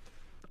life.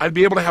 I'd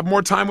be able to have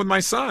more time with my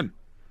son.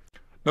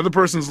 Another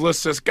person's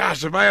list says,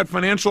 gosh, if I had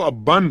financial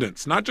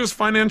abundance, not just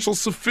financial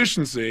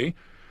sufficiency,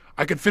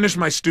 I could finish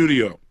my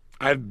studio.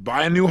 I'd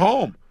buy a new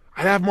home.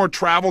 I'd have more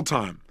travel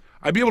time.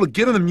 I'd be able to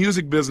get in the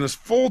music business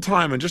full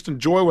time and just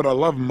enjoy what I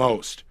love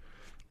most.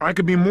 Or I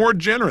could be more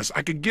generous.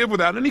 I could give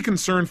without any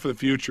concern for the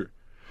future.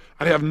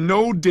 I'd have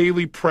no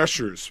daily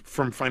pressures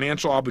from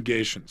financial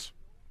obligations.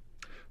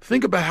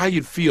 Think about how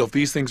you'd feel if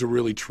these things are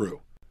really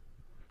true.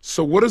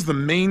 So what is the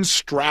main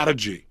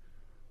strategy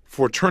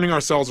for turning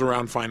ourselves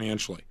around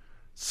financially?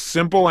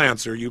 Simple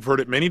answer. You've heard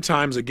it many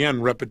times. Again,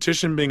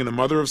 repetition being the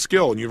mother of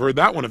skill. And you've heard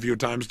that one a few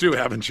times too,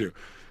 haven't you?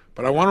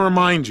 But I want to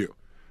remind you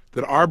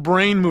that our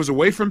brain moves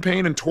away from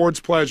pain and towards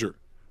pleasure.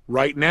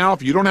 Right now,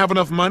 if you don't have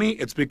enough money,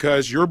 it's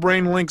because your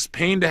brain links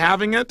pain to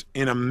having it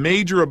in a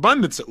major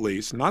abundance at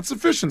least, not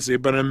sufficiency,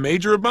 but in a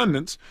major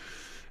abundance,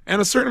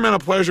 and a certain amount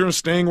of pleasure in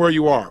staying where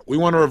you are. We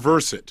want to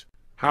reverse it.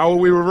 How are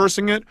we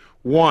reversing it?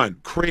 One,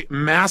 create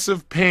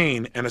massive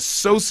pain and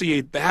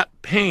associate that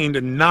pain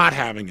to not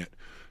having it.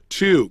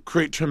 Two,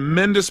 create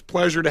tremendous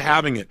pleasure to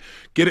having it.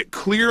 Get it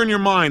clear in your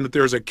mind that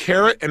there's a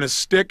carrot and a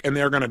stick and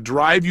they're going to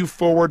drive you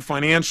forward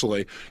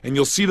financially, and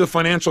you'll see the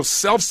financial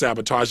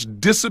self-sabotage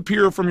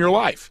disappear from your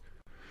life.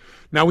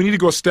 Now we need to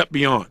go a step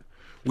beyond.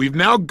 We've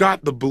now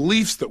got the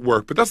beliefs that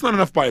work, but that's not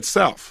enough by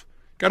itself.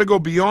 Got to go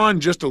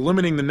beyond just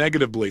eliminating the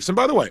negative beliefs. And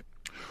by the way,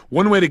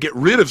 one way to get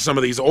rid of some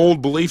of these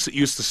old beliefs that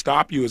used to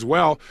stop you as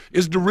well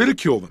is to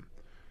ridicule them.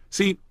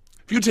 See,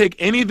 if you take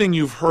anything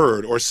you've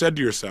heard or said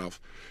to yourself,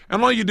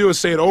 and all you do is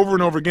say it over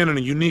and over again in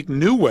a unique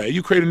new way,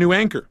 you create a new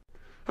anchor.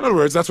 In other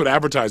words, that's what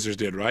advertisers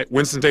did, right?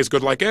 Winston tastes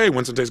good like A,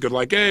 Winston tastes good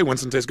like A,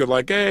 Winston tastes good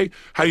like A.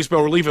 How do you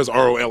spell relief? Is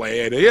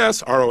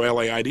R-O-L-A-I-D-S,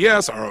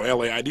 R-O-L-A-I-D-S,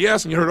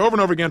 R-O-L-A-I-D-S, and you heard it over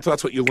and over again until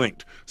that's what you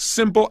linked.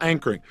 Simple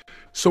anchoring.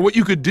 So what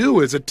you could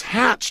do is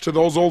attach to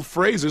those old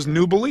phrases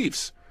new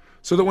beliefs.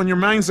 So that when your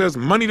mind says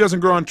money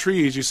doesn't grow on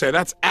trees, you say,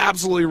 that's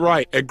absolutely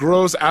right. It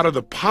grows out of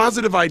the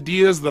positive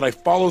ideas that I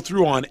follow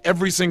through on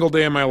every single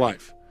day of my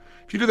life.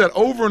 If you do that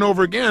over and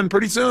over again,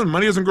 pretty soon,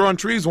 money doesn't grow on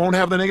trees won't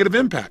have the negative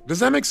impact. Does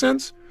that make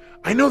sense?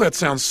 I know that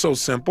sounds so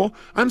simple.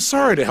 I'm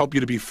sorry to help you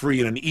to be free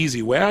in an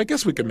easy way. I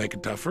guess we could make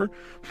it tougher,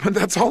 but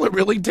that's all it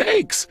really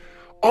takes.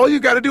 All you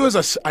got to do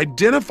is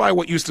identify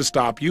what used to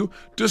stop you,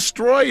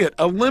 destroy it,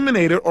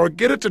 eliminate it, or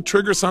get it to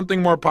trigger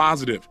something more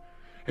positive.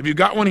 Have you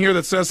got one here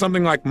that says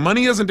something like,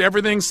 money isn't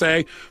everything,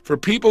 say, for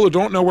people who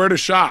don't know where to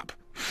shop?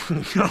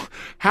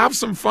 Have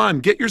some fun.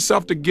 Get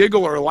yourself to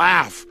giggle or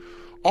laugh.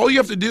 All you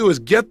have to do is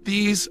get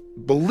these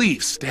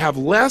beliefs to have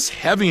less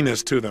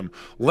heaviness to them,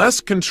 less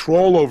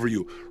control over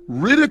you.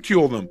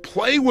 Ridicule them,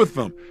 play with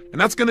them, and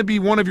that's going to be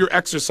one of your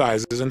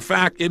exercises. In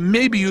fact, it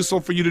may be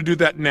useful for you to do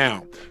that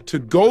now, to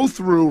go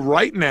through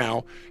right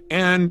now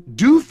and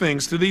do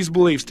things to these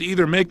beliefs to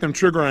either make them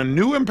trigger a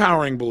new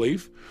empowering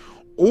belief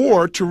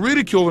or to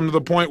ridicule them to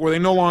the point where they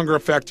no longer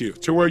affect you,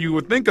 to where you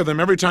would think of them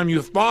every time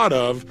you thought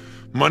of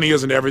money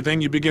isn't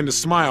everything, you begin to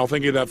smile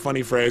thinking of that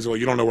funny phrase, well,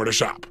 you don't know where to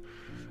shop.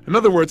 In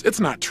other words,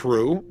 it's not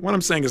true. What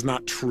I'm saying is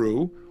not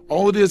true.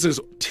 All it is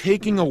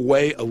taking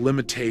away a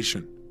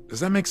limitation.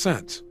 Does that make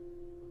sense?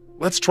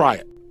 Let's try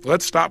it.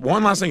 Let's stop.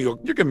 One last thing. You're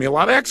giving me a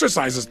lot of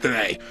exercises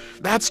today.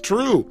 That's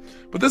true.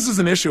 But this is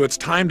an issue. It's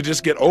time to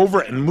just get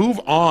over it and move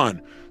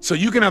on so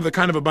you can have the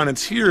kind of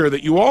abundance here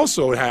that you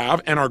also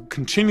have and are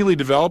continually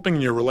developing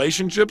in your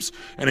relationships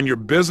and in your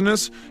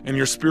business and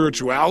your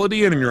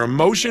spirituality and in your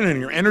emotion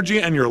and your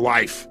energy and your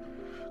life.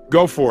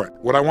 Go for it.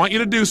 What I want you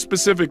to do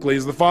specifically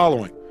is the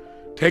following.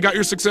 Take out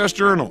your success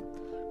journal.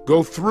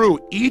 Go through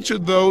each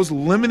of those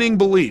limiting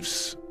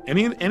beliefs.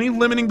 Any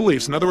limiting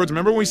beliefs. In other words,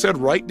 remember we said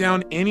write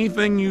down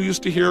anything you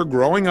used to hear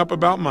growing up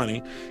about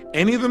money,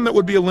 any of them that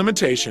would be a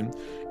limitation,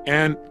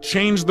 and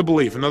change the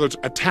belief. In other words,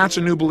 attach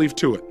a new belief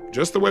to it.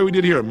 Just the way we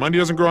did here. Money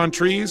doesn't grow on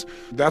trees.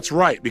 That's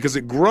right, because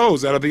it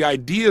grows out of the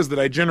ideas that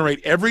I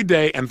generate every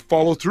day and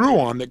follow through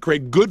on that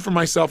create good for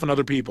myself and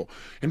other people.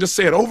 And just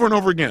say it over and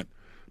over again.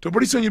 So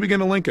pretty soon you begin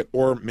to link it,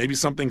 or maybe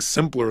something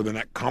simpler than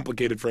that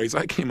complicated phrase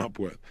I came up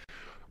with.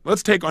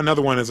 Let's take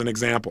another one as an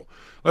example.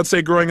 Let's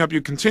say growing up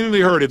you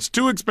continually heard, it's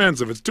too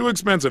expensive, it's too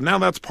expensive. Now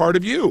that's part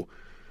of you.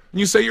 And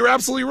you say, you're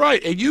absolutely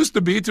right. It used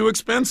to be too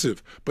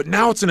expensive, but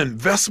now it's an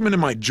investment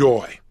in my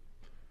joy.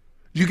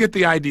 You get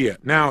the idea.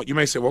 Now you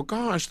may say, well,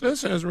 gosh,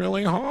 this is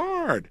really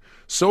hard.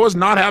 So is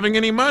not having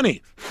any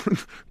money.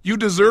 You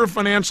deserve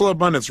financial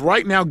abundance.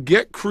 Right now,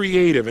 get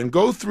creative and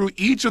go through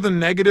each of the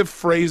negative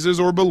phrases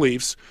or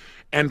beliefs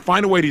and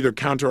find a way to either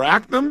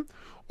counteract them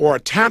or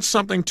attach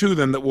something to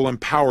them that will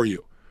empower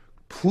you.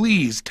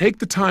 Please take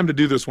the time to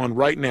do this one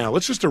right now.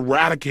 Let's just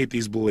eradicate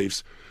these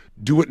beliefs.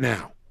 Do it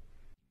now.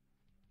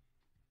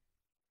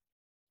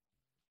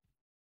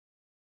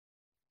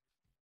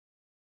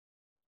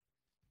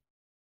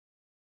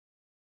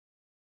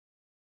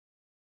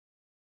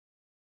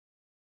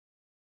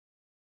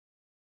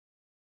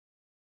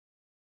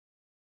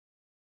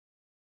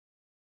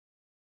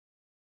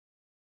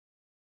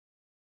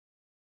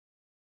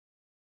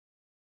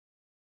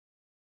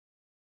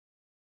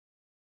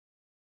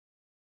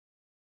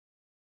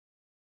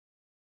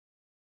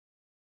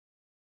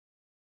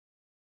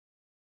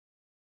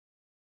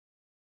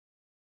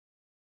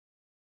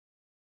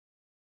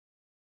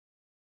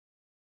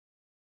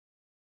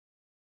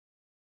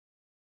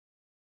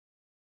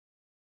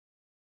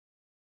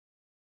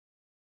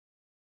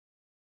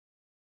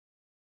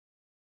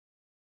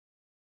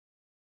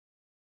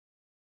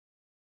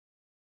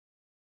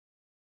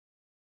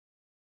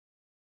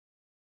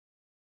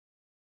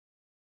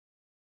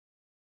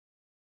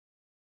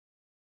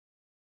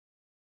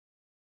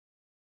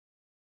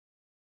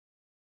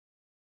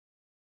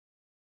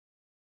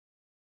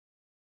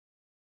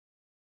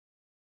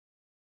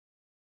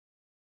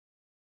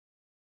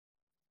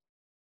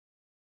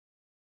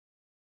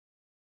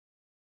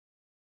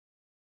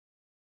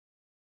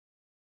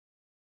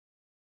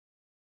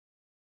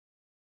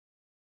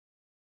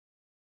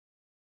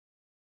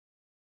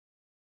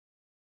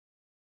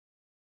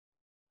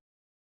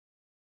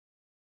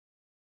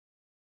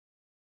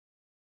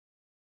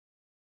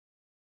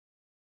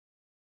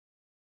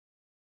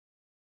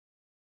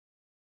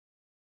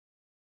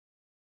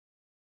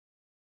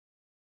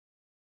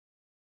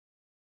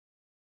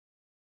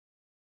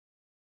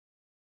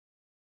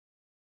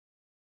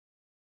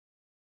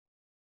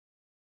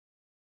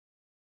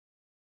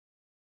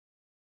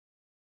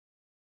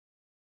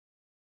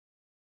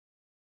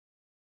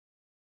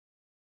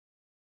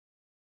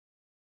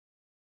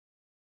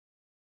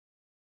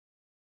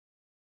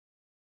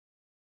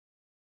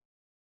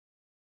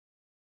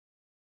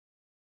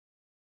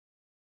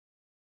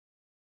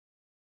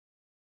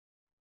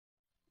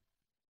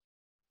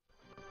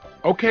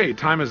 Okay,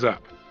 time is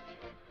up.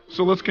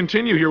 So let's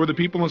continue here with the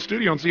people in the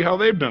studio and see how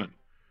they've done.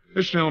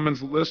 This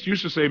gentleman's list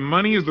used to say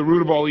money is the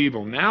root of all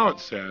evil. Now it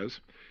says,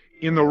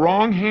 in the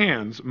wrong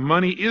hands,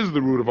 money is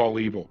the root of all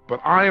evil,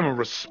 but I am a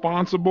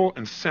responsible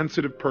and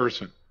sensitive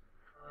person.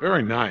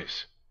 Very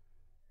nice.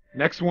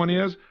 Next one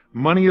is,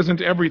 money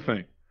isn't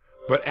everything,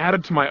 but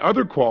added to my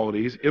other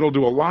qualities, it'll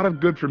do a lot of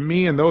good for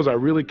me and those I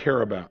really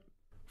care about.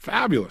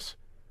 Fabulous.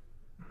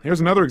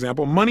 Here's another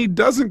example. Money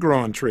doesn't grow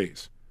on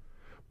trees,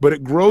 but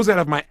it grows out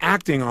of my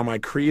acting on my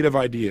creative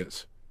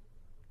ideas.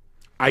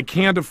 I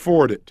can't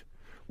afford it.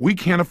 We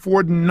can't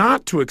afford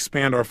not to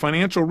expand our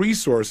financial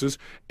resources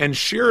and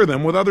share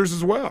them with others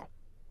as well.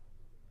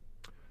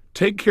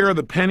 Take care of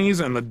the pennies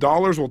and the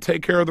dollars will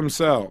take care of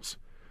themselves.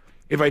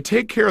 If I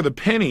take care of the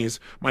pennies,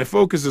 my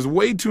focus is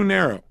way too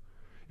narrow.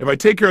 If I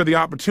take care of the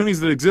opportunities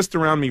that exist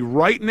around me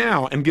right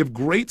now and give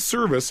great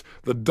service,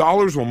 the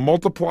dollars will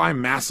multiply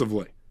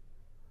massively.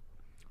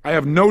 I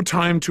have no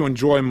time to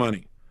enjoy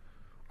money.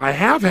 I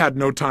have had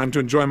no time to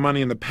enjoy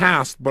money in the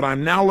past, but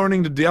I'm now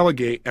learning to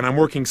delegate and I'm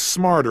working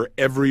smarter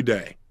every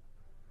day.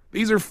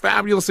 These are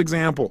fabulous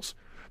examples.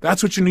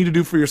 That's what you need to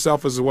do for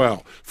yourself as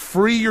well.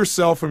 Free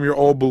yourself from your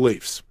old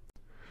beliefs.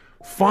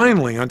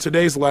 Finally, on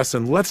today's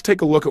lesson, let's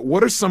take a look at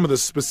what are some of the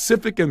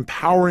specific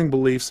empowering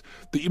beliefs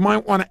that you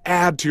might want to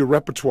add to your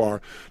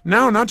repertoire,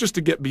 now not just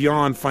to get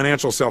beyond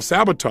financial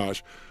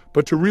self-sabotage,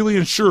 but to really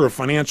ensure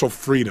financial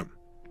freedom.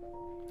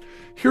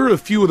 Here are a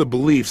few of the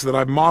beliefs that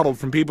I've modeled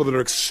from people that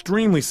are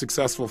extremely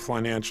successful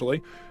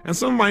financially, and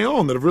some of my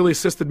own that have really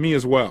assisted me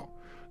as well.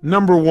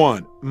 Number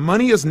one,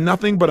 money is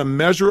nothing but a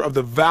measure of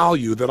the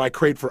value that I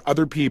create for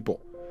other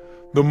people.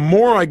 The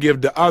more I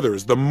give to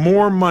others, the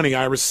more money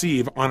I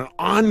receive on an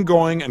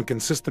ongoing and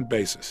consistent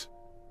basis.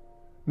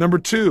 Number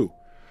two,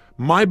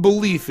 my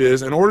belief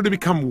is in order to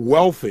become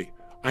wealthy,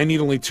 I need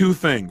only two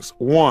things.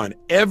 One,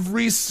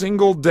 every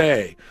single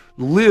day,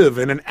 live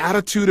in an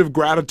attitude of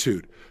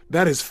gratitude.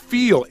 That is,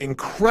 feel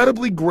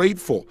incredibly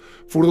grateful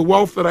for the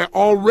wealth that I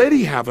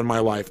already have in my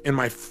life, in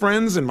my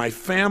friends, in my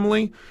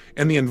family,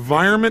 and the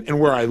environment and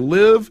where I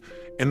live,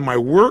 and my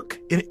work,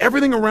 and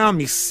everything around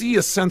me. See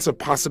a sense of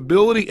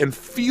possibility and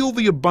feel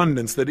the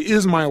abundance that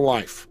is my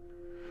life.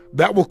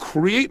 That will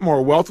create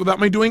more wealth without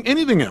me doing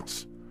anything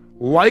else.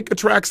 Like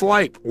attracts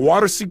like,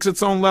 water seeks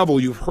its own level.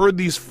 You've heard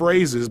these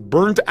phrases,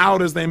 burnt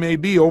out as they may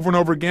be over and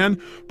over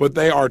again, but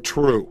they are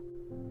true.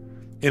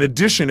 In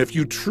addition, if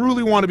you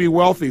truly want to be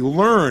wealthy,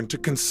 learn to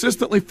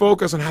consistently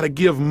focus on how to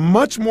give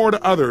much more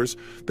to others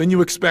than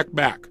you expect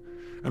back.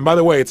 And by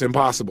the way, it's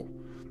impossible.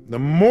 The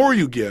more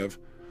you give,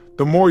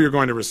 the more you're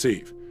going to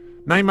receive.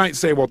 Now you might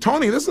say, well,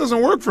 Tony, this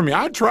doesn't work for me.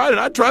 I tried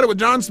it with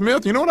John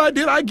Smith. You know what I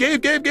did? I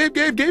gave.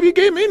 He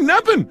gave me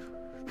nothing.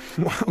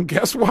 Well,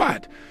 guess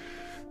what?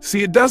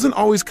 See, it doesn't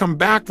always come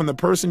back from the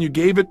person you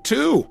gave it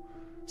to.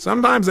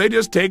 Sometimes they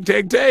just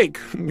take.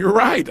 You're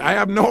right. I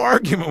have no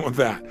argument with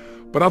that.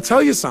 But I'll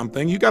tell you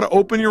something, you got to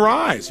open your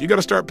eyes. You got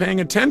to start paying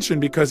attention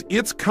because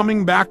it's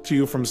coming back to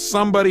you from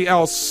somebody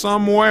else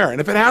somewhere. And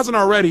if it hasn't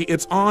already,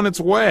 it's on its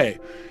way.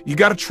 You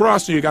got to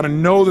trust and you got to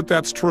know that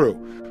that's true.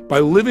 By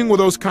living with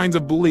those kinds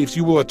of beliefs,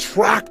 you will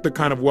attract the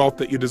kind of wealth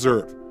that you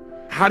deserve.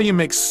 How do you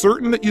make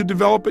certain that you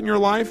develop it in your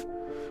life?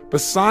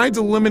 Besides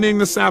eliminating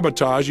the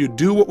sabotage, you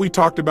do what we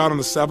talked about on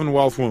the 7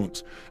 wealth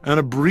wounds. An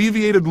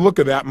abbreviated look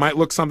at that might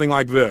look something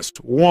like this.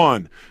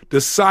 1,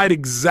 decide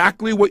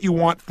exactly what you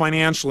want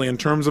financially in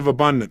terms of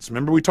abundance.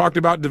 Remember we talked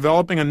about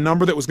developing a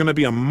number that was going to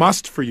be a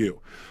must for you.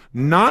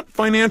 Not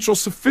financial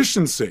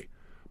sufficiency,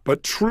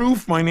 but true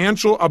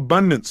financial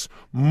abundance.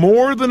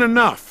 More than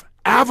enough.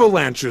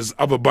 Avalanches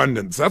of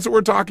abundance. That's what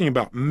we're talking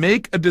about.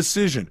 Make a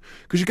decision.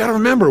 Because you got to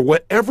remember,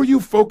 whatever you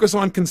focus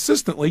on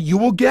consistently, you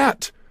will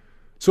get.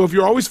 So if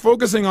you're always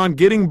focusing on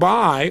getting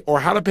by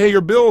or how to pay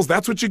your bills,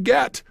 that's what you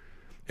get.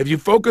 If you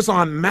focus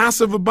on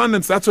massive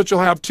abundance, that's what you'll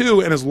have too.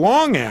 And as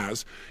long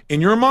as,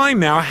 in your mind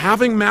now,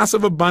 having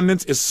massive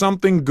abundance is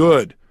something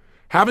good.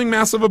 Having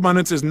massive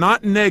abundance is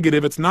not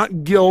negative, it's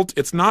not guilt,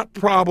 it's not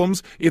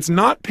problems, it's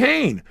not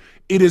pain.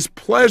 It is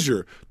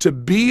pleasure to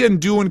be and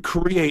do and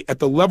create at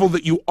the level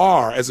that you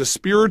are as a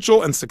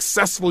spiritual and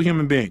successful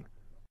human being.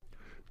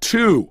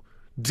 2,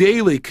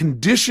 daily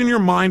condition your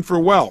mind for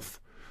wealth,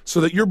 so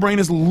that your brain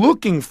is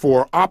looking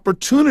for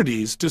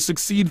opportunities to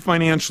succeed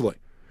financially.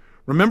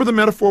 Remember the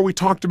metaphor we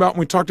talked about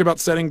when we talked about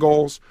setting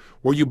goals,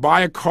 where you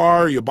buy a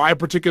car, you buy a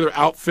particular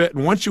outfit,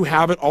 and once you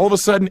have it, all of a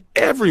sudden,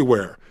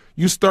 everywhere,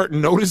 you start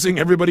noticing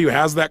everybody who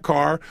has that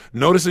car,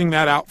 noticing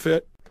that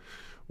outfit.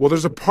 Well,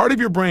 there's a part of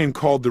your brain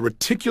called the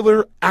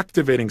reticular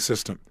activating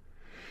system.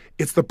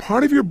 It's the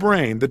part of your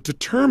brain that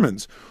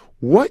determines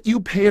what you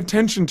pay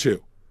attention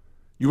to.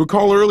 You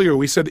recall earlier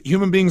we said that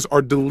human beings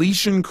are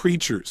deletion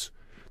creatures,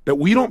 that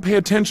we don't pay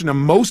attention to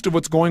most of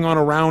what's going on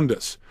around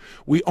us.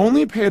 We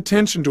only pay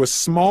attention to a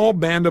small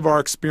band of our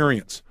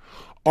experience.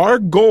 Our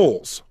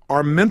goals,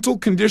 our mental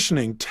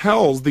conditioning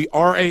tells the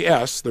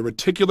RAS, the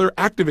reticular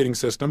activating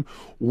system,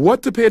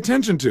 what to pay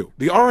attention to.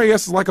 The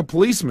RAS is like a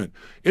policeman.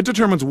 It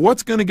determines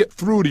what's going to get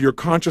through to your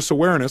conscious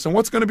awareness and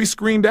what's going to be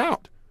screened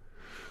out.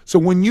 So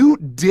when you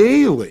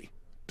daily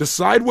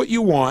Decide what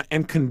you want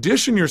and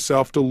condition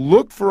yourself to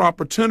look for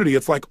opportunity.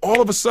 It's like all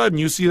of a sudden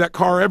you see that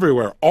car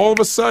everywhere. All of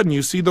a sudden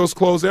you see those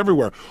clothes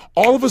everywhere.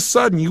 All of a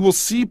sudden you will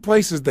see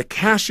places that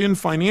cash in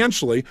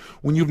financially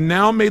when you've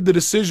now made the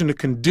decision to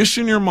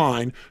condition your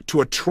mind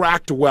to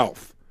attract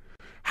wealth.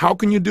 How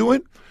can you do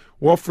it?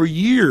 Well, for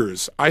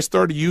years, I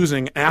started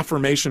using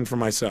affirmation for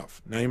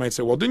myself. Now you might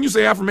say, well, didn't you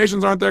say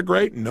affirmations aren't that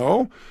great?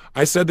 No.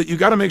 I said that you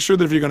got to make sure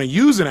that if you're going to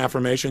use an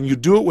affirmation, you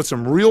do it with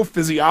some real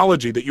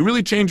physiology, that you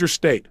really change your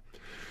state.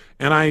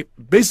 And I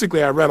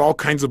read all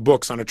kinds of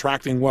books on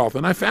attracting wealth.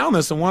 And I found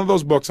this in one of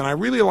those books, and I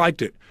really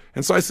liked it.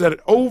 And so I said it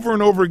over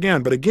and over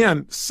again. But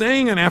again,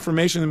 saying an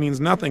affirmation means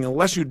nothing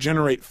unless you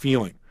generate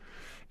feeling.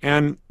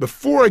 And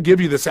before I give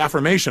you this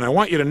affirmation, I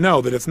want you to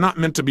know that it's not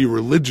meant to be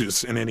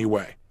religious in any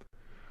way.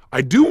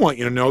 I do want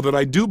you to know that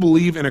I do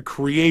believe in a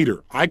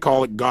creator. I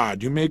call it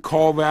God. You may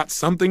call that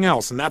something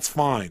else, and that's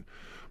fine.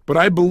 But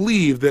I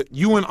believe that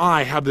you and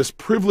I have this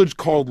privilege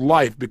called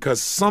life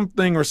because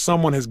something or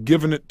someone has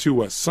given it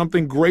to us,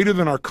 something greater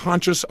than our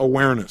conscious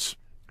awareness.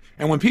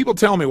 And when people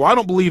tell me, well, I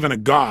don't believe in a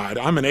God,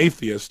 I'm an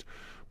atheist,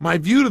 my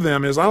view to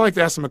them is I like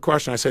to ask them a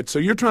question. I said, so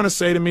you're trying to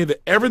say to me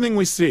that everything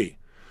we see,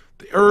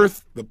 the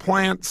earth, the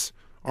plants,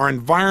 our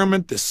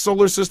environment, this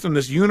solar system,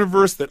 this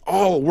universe that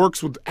all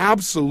works with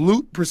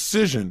absolute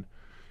precision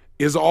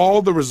is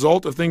all the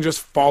result of things just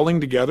falling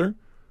together?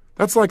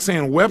 That's like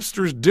saying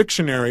Webster's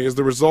dictionary is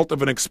the result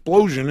of an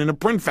explosion in a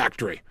print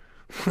factory.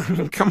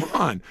 Come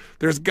on,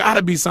 there's got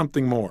to be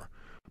something more.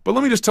 But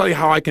let me just tell you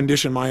how I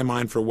condition my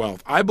mind for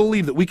wealth. I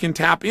believe that we can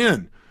tap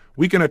in.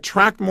 We can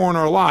attract more in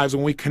our lives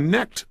when we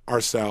connect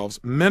ourselves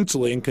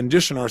mentally and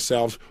condition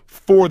ourselves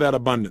for that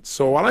abundance.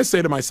 So what I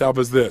say to myself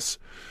is this: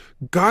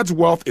 God's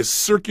wealth is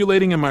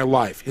circulating in my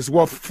life. His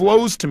wealth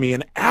flows to me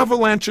in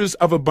avalanches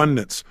of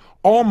abundance.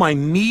 All my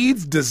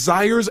needs,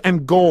 desires,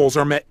 and goals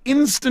are met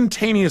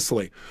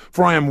instantaneously,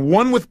 for I am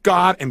one with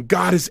God, and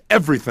God is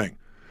everything.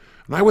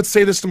 And I would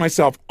say this to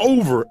myself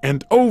over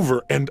and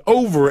over and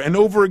over and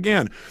over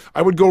again.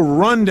 I would go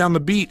run down the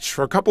beach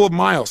for a couple of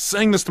miles,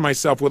 saying this to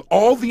myself with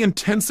all the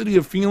intensity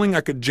of feeling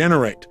I could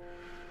generate.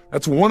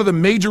 That's one of the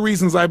major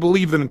reasons I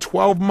believe that in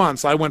 12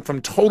 months I went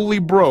from totally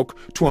broke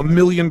to $1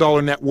 million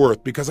net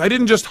worth, because I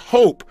didn't just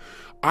hope.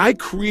 I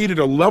created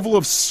a level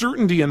of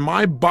certainty in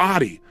my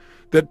body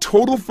that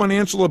total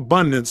financial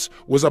abundance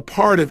was a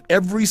part of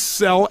every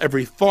cell,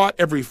 every thought,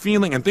 every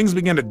feeling, and things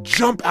began to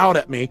jump out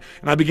at me,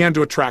 and I began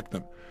to attract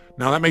them.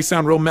 Now, that may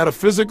sound real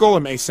metaphysical,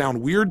 it may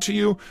sound weird to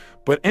you,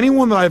 but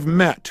anyone that I've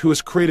met who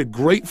has created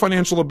great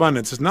financial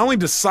abundance has not only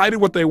decided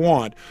what they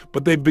want,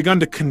 but they've begun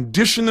to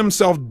condition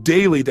themselves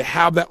daily to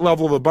have that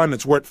level of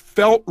abundance where it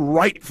felt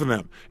right for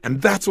them.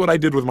 And that's what I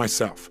did with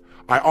myself.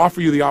 I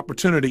offer you the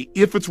opportunity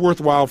if it's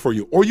worthwhile for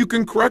you, or you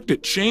can correct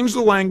it, change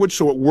the language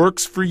so it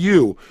works for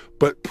you,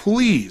 but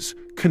please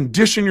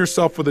condition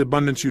yourself for the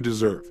abundance you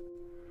deserve.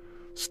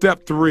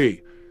 Step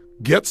 3,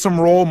 get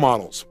some role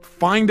models.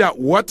 Find out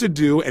what to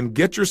do and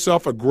get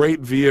yourself a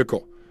great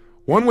vehicle.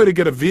 One way to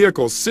get a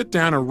vehicle is sit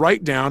down and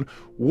write down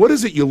what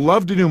is it you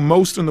love to do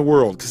most in the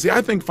world. Because see,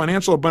 I think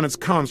financial abundance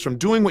comes from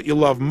doing what you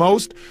love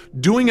most,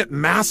 doing it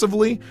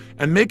massively,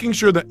 and making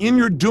sure that in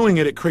your doing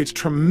it, it creates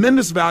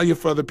tremendous value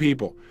for other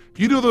people. If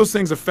you do those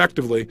things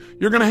effectively,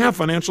 you're going to have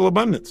financial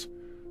abundance.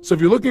 So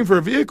if you're looking for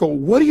a vehicle,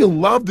 what do you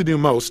love to do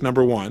most,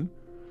 number one?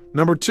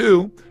 Number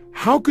two,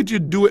 how could you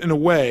do it in a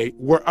way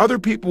where other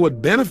people would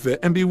benefit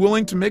and be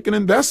willing to make an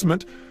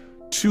investment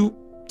to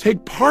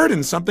take part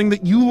in something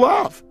that you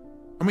love?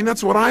 I mean,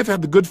 that's what I've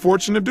had the good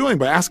fortune of doing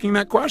by asking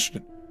that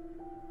question.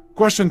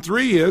 Question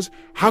 3 is,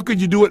 how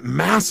could you do it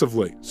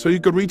massively so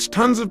you could reach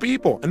tons of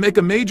people and make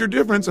a major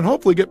difference and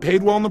hopefully get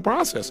paid well in the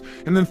process?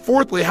 And then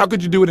fourthly, how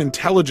could you do it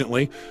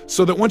intelligently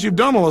so that once you've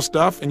done all this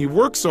stuff and you've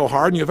worked so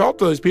hard and you've helped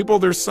those people,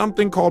 there's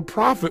something called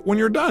profit when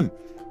you're done?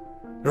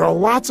 There are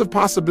lots of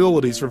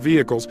possibilities for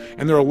vehicles,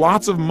 and there are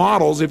lots of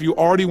models if you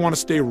already want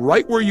to stay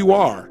right where you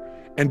are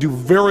and do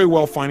very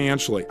well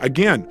financially.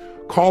 Again,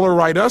 call or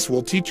write us.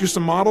 We'll teach you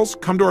some models.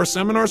 Come to our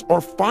seminars, or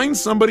find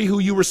somebody who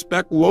you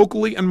respect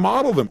locally and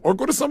model them, or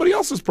go to somebody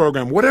else's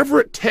program. Whatever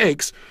it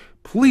takes,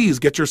 please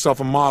get yourself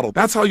a model.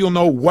 That's how you'll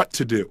know what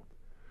to do.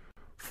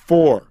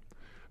 4,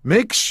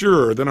 make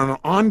sure that on an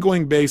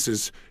ongoing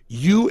basis,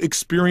 you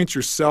experience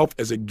yourself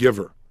as a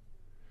giver.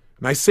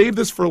 And I save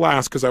this for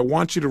last because I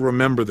want you to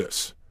remember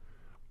this.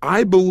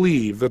 I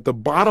believe that the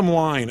bottom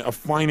line of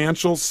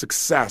financial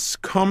success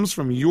comes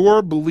from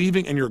your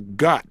believing in your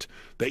gut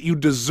that you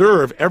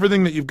deserve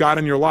everything that you've got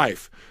in your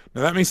life.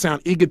 Now, that may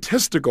sound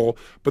egotistical,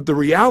 but the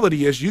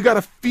reality is you got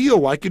to feel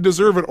like you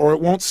deserve it or it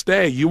won't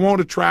stay. You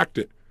won't attract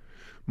it.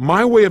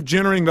 My way of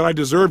generating that I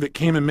deserved it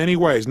came in many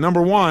ways.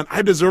 Number one,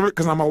 I deserve it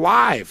because I'm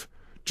alive.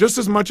 Just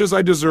as much as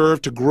I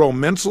deserve to grow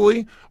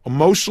mentally,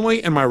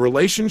 emotionally, in my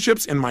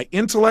relationships, in my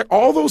intellect,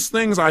 all those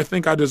things I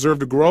think I deserve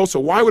to grow. So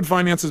why would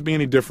finances be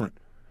any different?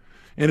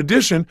 In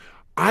addition,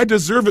 I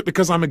deserve it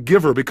because I'm a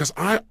giver, because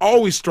I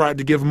always strive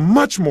to give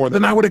much more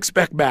than I would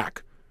expect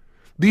back.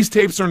 These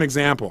tapes are an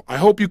example. I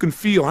hope you can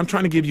feel I'm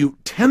trying to give you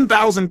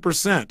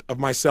 10,000% of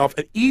myself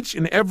at each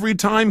and every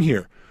time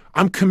here.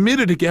 I'm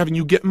committed to having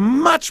you get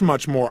much,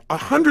 much more,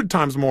 100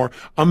 times more,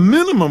 a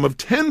minimum of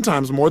 10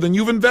 times more than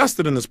you've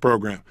invested in this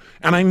program.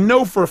 And I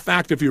know for a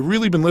fact, if you've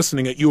really been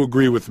listening, that you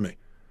agree with me.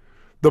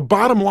 The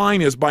bottom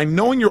line is, by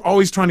knowing you're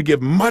always trying to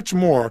give much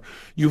more,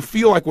 you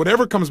feel like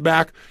whatever comes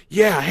back,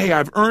 yeah, hey,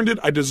 I've earned it,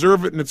 I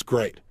deserve it, and it's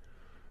great.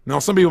 Now,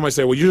 some people might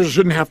say, well, you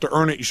shouldn't have to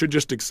earn it, you should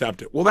just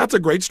accept it. Well, that's a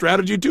great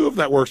strategy too if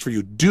that works for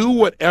you. Do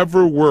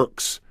whatever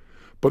works,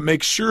 but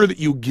make sure that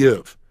you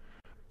give.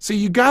 See,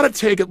 you got to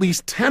take at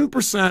least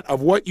 10%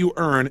 of what you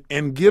earn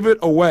and give it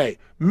away,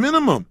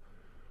 minimum.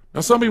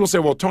 Now, some people say,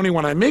 well, Tony,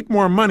 when I make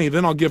more money,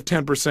 then I'll give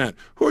 10%.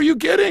 Who are you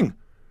kidding?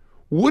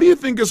 What do you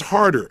think is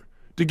harder,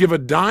 to give a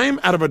dime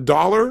out of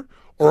 $1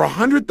 or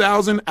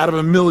 100,000 out of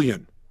 $1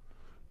 million?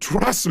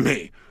 Trust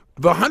me,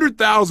 the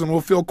 100,000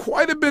 will feel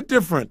quite a bit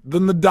different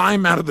than the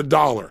dime out of the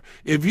dollar.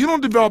 If you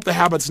don't develop the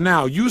habits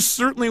now, you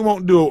certainly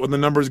won't do it when the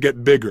numbers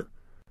get bigger.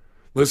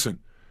 Listen,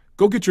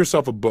 go get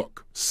yourself a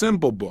book,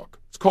 simple book.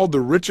 It's called The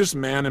Richest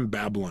Man in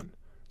Babylon.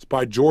 It's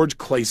by George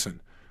Clason.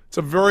 It's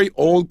a very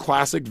old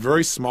classic,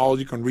 very small.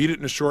 You can read it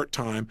in a short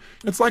time.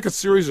 It's like a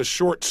series of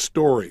short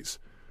stories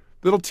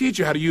that'll teach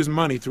you how to use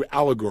money through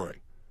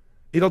allegory.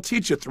 It'll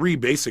teach you 3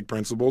 basic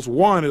principles.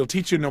 1, it'll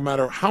teach you no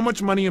matter how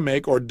much money you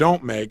make or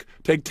don't make,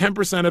 take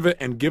 10% of it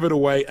and give it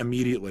away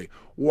immediately.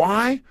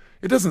 Why?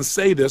 It doesn't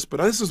say this,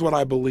 but this is what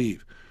I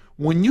believe.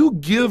 When you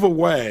give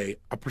away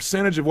a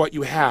percentage of what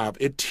you have,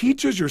 it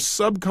teaches your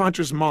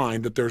subconscious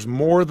mind that there's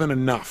more than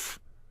enough.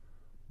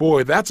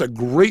 Boy, that's a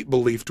great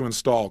belief to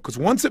install, because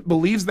once it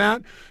believes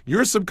that,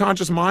 your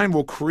subconscious mind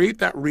will create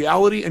that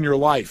reality in your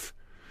life.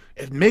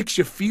 It makes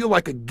you feel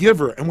like a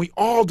giver, and we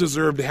all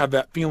deserve to have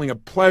that feeling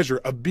of pleasure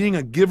of being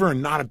a giver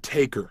and not a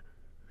taker.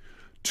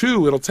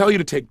 2, it'll tell you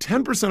to take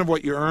 10% of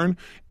what you earn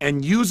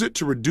and use it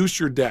to reduce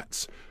your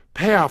debts.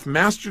 Pay off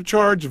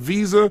MasterCharge,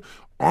 Visa,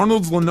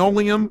 Arnold's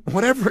Linoleum,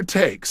 whatever it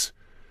takes.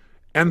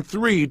 And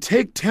 3,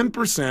 take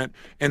 10%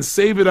 and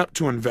save it up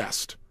to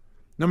invest.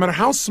 No matter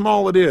how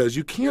small it is,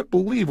 you can't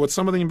believe what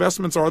some of the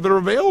investments are that are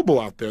available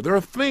out there. There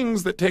are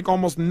things that take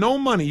almost no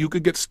money you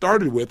could get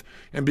started with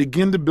and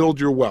begin to build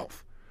your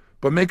wealth.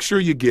 But make sure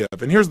you give.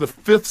 And here's the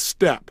 5th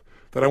step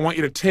that I want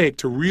you to take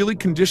to really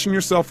condition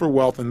yourself for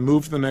wealth and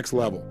move to the next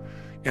level.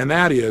 And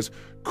that is,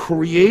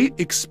 create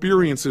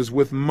experiences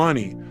with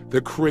money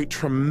that create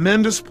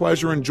tremendous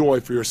pleasure and joy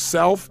for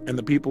yourself and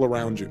the people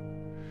around you.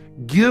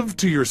 Give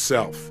to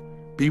yourself.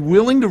 Be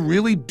willing to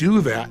really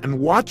do that and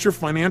watch your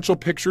financial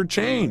picture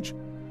change.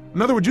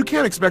 In other words, you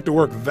can't expect to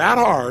work that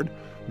hard,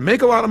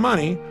 make a lot of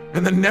money,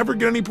 and then never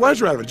get any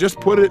pleasure out of it. Just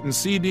put it in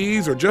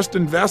CDs or just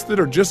invest it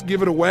or just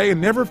give it away and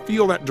never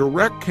feel that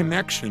direct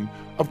connection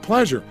of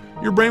pleasure.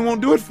 Your brain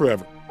won't do it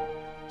forever.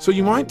 So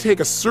you might take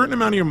a certain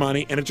amount of your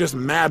money and it's just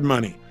mad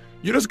money.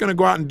 You're just going to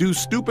go out and do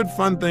stupid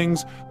fun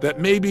things that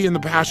maybe in the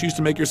past you used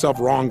to make yourself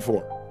wrong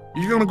for.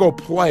 You're going to go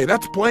play.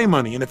 That's play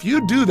money. And if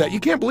you do that, you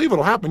can't believe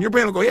it'll happen. Your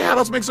brain will go, yeah,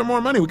 let's make some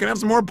more money. We can have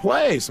some more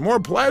play, some more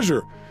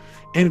pleasure.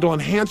 And it'll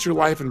enhance your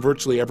life in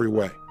virtually every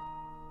way.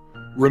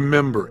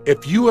 Remember,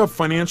 if you have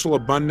financial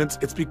abundance,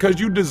 it's because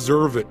you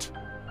deserve it.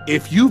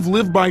 If you've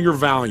lived by your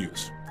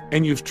values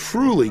and you've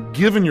truly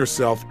given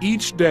yourself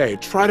each day,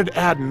 tried to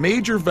add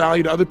major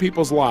value to other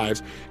people's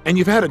lives, and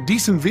you've had a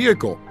decent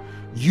vehicle,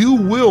 you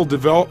will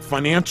develop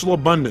financial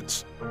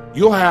abundance.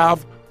 You'll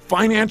have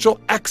financial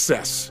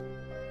excess.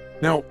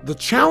 Now, the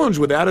challenge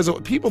with that is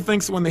that people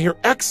think when they hear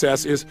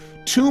excess is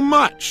too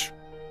much.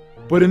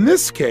 But in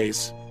this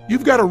case,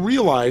 you've got to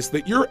realize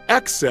that your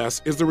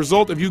excess is the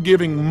result of you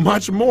giving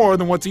much more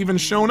than what's even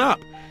shown up.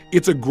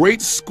 It's a great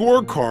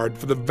scorecard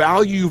for the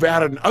value you've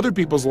added in other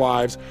people's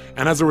lives,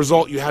 and as a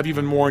result, you have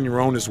even more in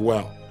your own as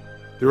well.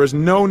 There is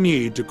no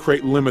need to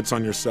create limits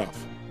on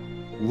yourself.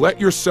 Let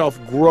yourself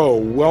grow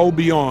well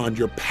beyond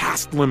your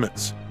past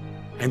limits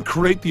and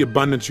create the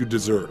abundance you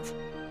deserve.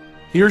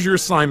 Here's your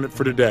assignment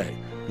for today.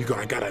 You go,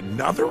 I got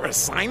another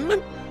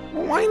assignment?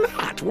 Well, why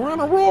not? We're on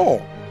a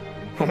roll.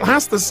 The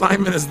last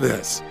assignment is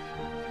this.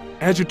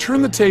 As you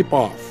turn the tape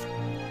off,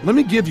 let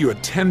me give you a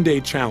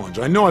 10-day challenge.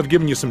 I know I've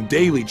given you some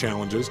daily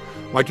challenges,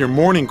 like your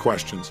morning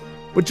questions,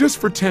 but just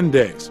for 10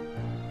 days.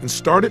 And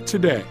start it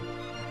today.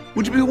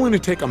 Would you be willing to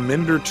take a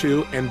minute or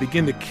two and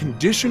begin to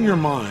condition your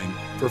mind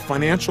for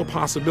financial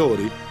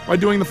possibility by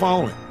doing the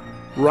following?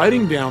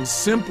 Writing down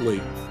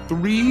simply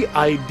 3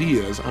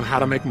 ideas on how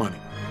to make money.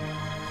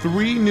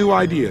 3 new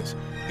ideas.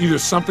 Either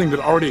something that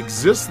already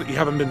exists that you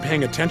haven't been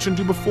paying attention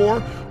to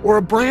before, or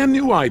a brand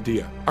new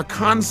idea, a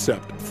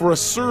concept for a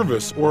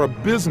service or a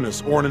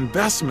business or an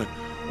investment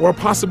or a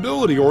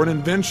possibility or an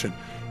invention.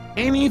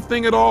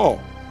 Anything at all.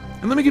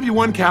 And let me give you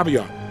one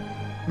caveat.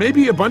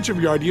 Maybe a bunch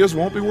of your ideas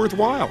won't be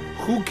worthwhile.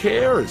 Who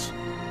cares?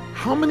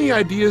 How many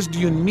ideas do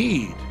you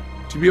need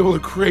to be able to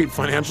create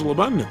financial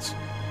abundance?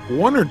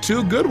 1 or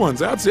 2 good ones,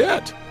 that's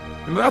it.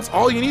 And that's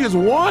all you need is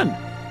 1.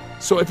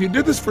 So if you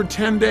did this for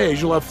 10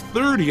 days, you'll have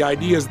 30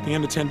 ideas at the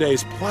end of 10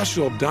 days, plus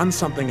you'll have done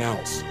something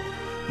else.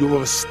 You'll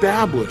have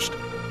established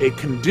a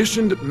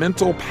conditioned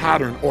mental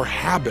pattern or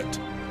habit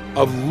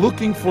of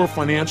looking for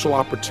financial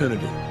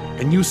opportunity,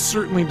 and you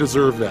certainly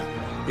deserve that.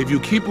 If you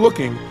keep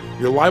looking,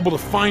 you're liable to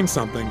find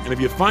something. And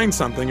if you find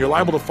something, you're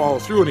liable to follow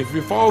through. And if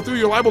you follow through,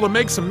 you're liable to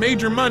make some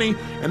major money.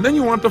 And then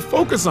you want to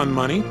focus on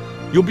money.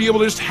 You'll be able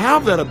to just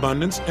have that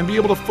abundance and be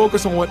able to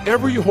focus on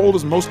whatever you hold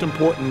as most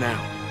important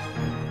now.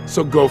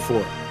 So go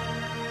for it.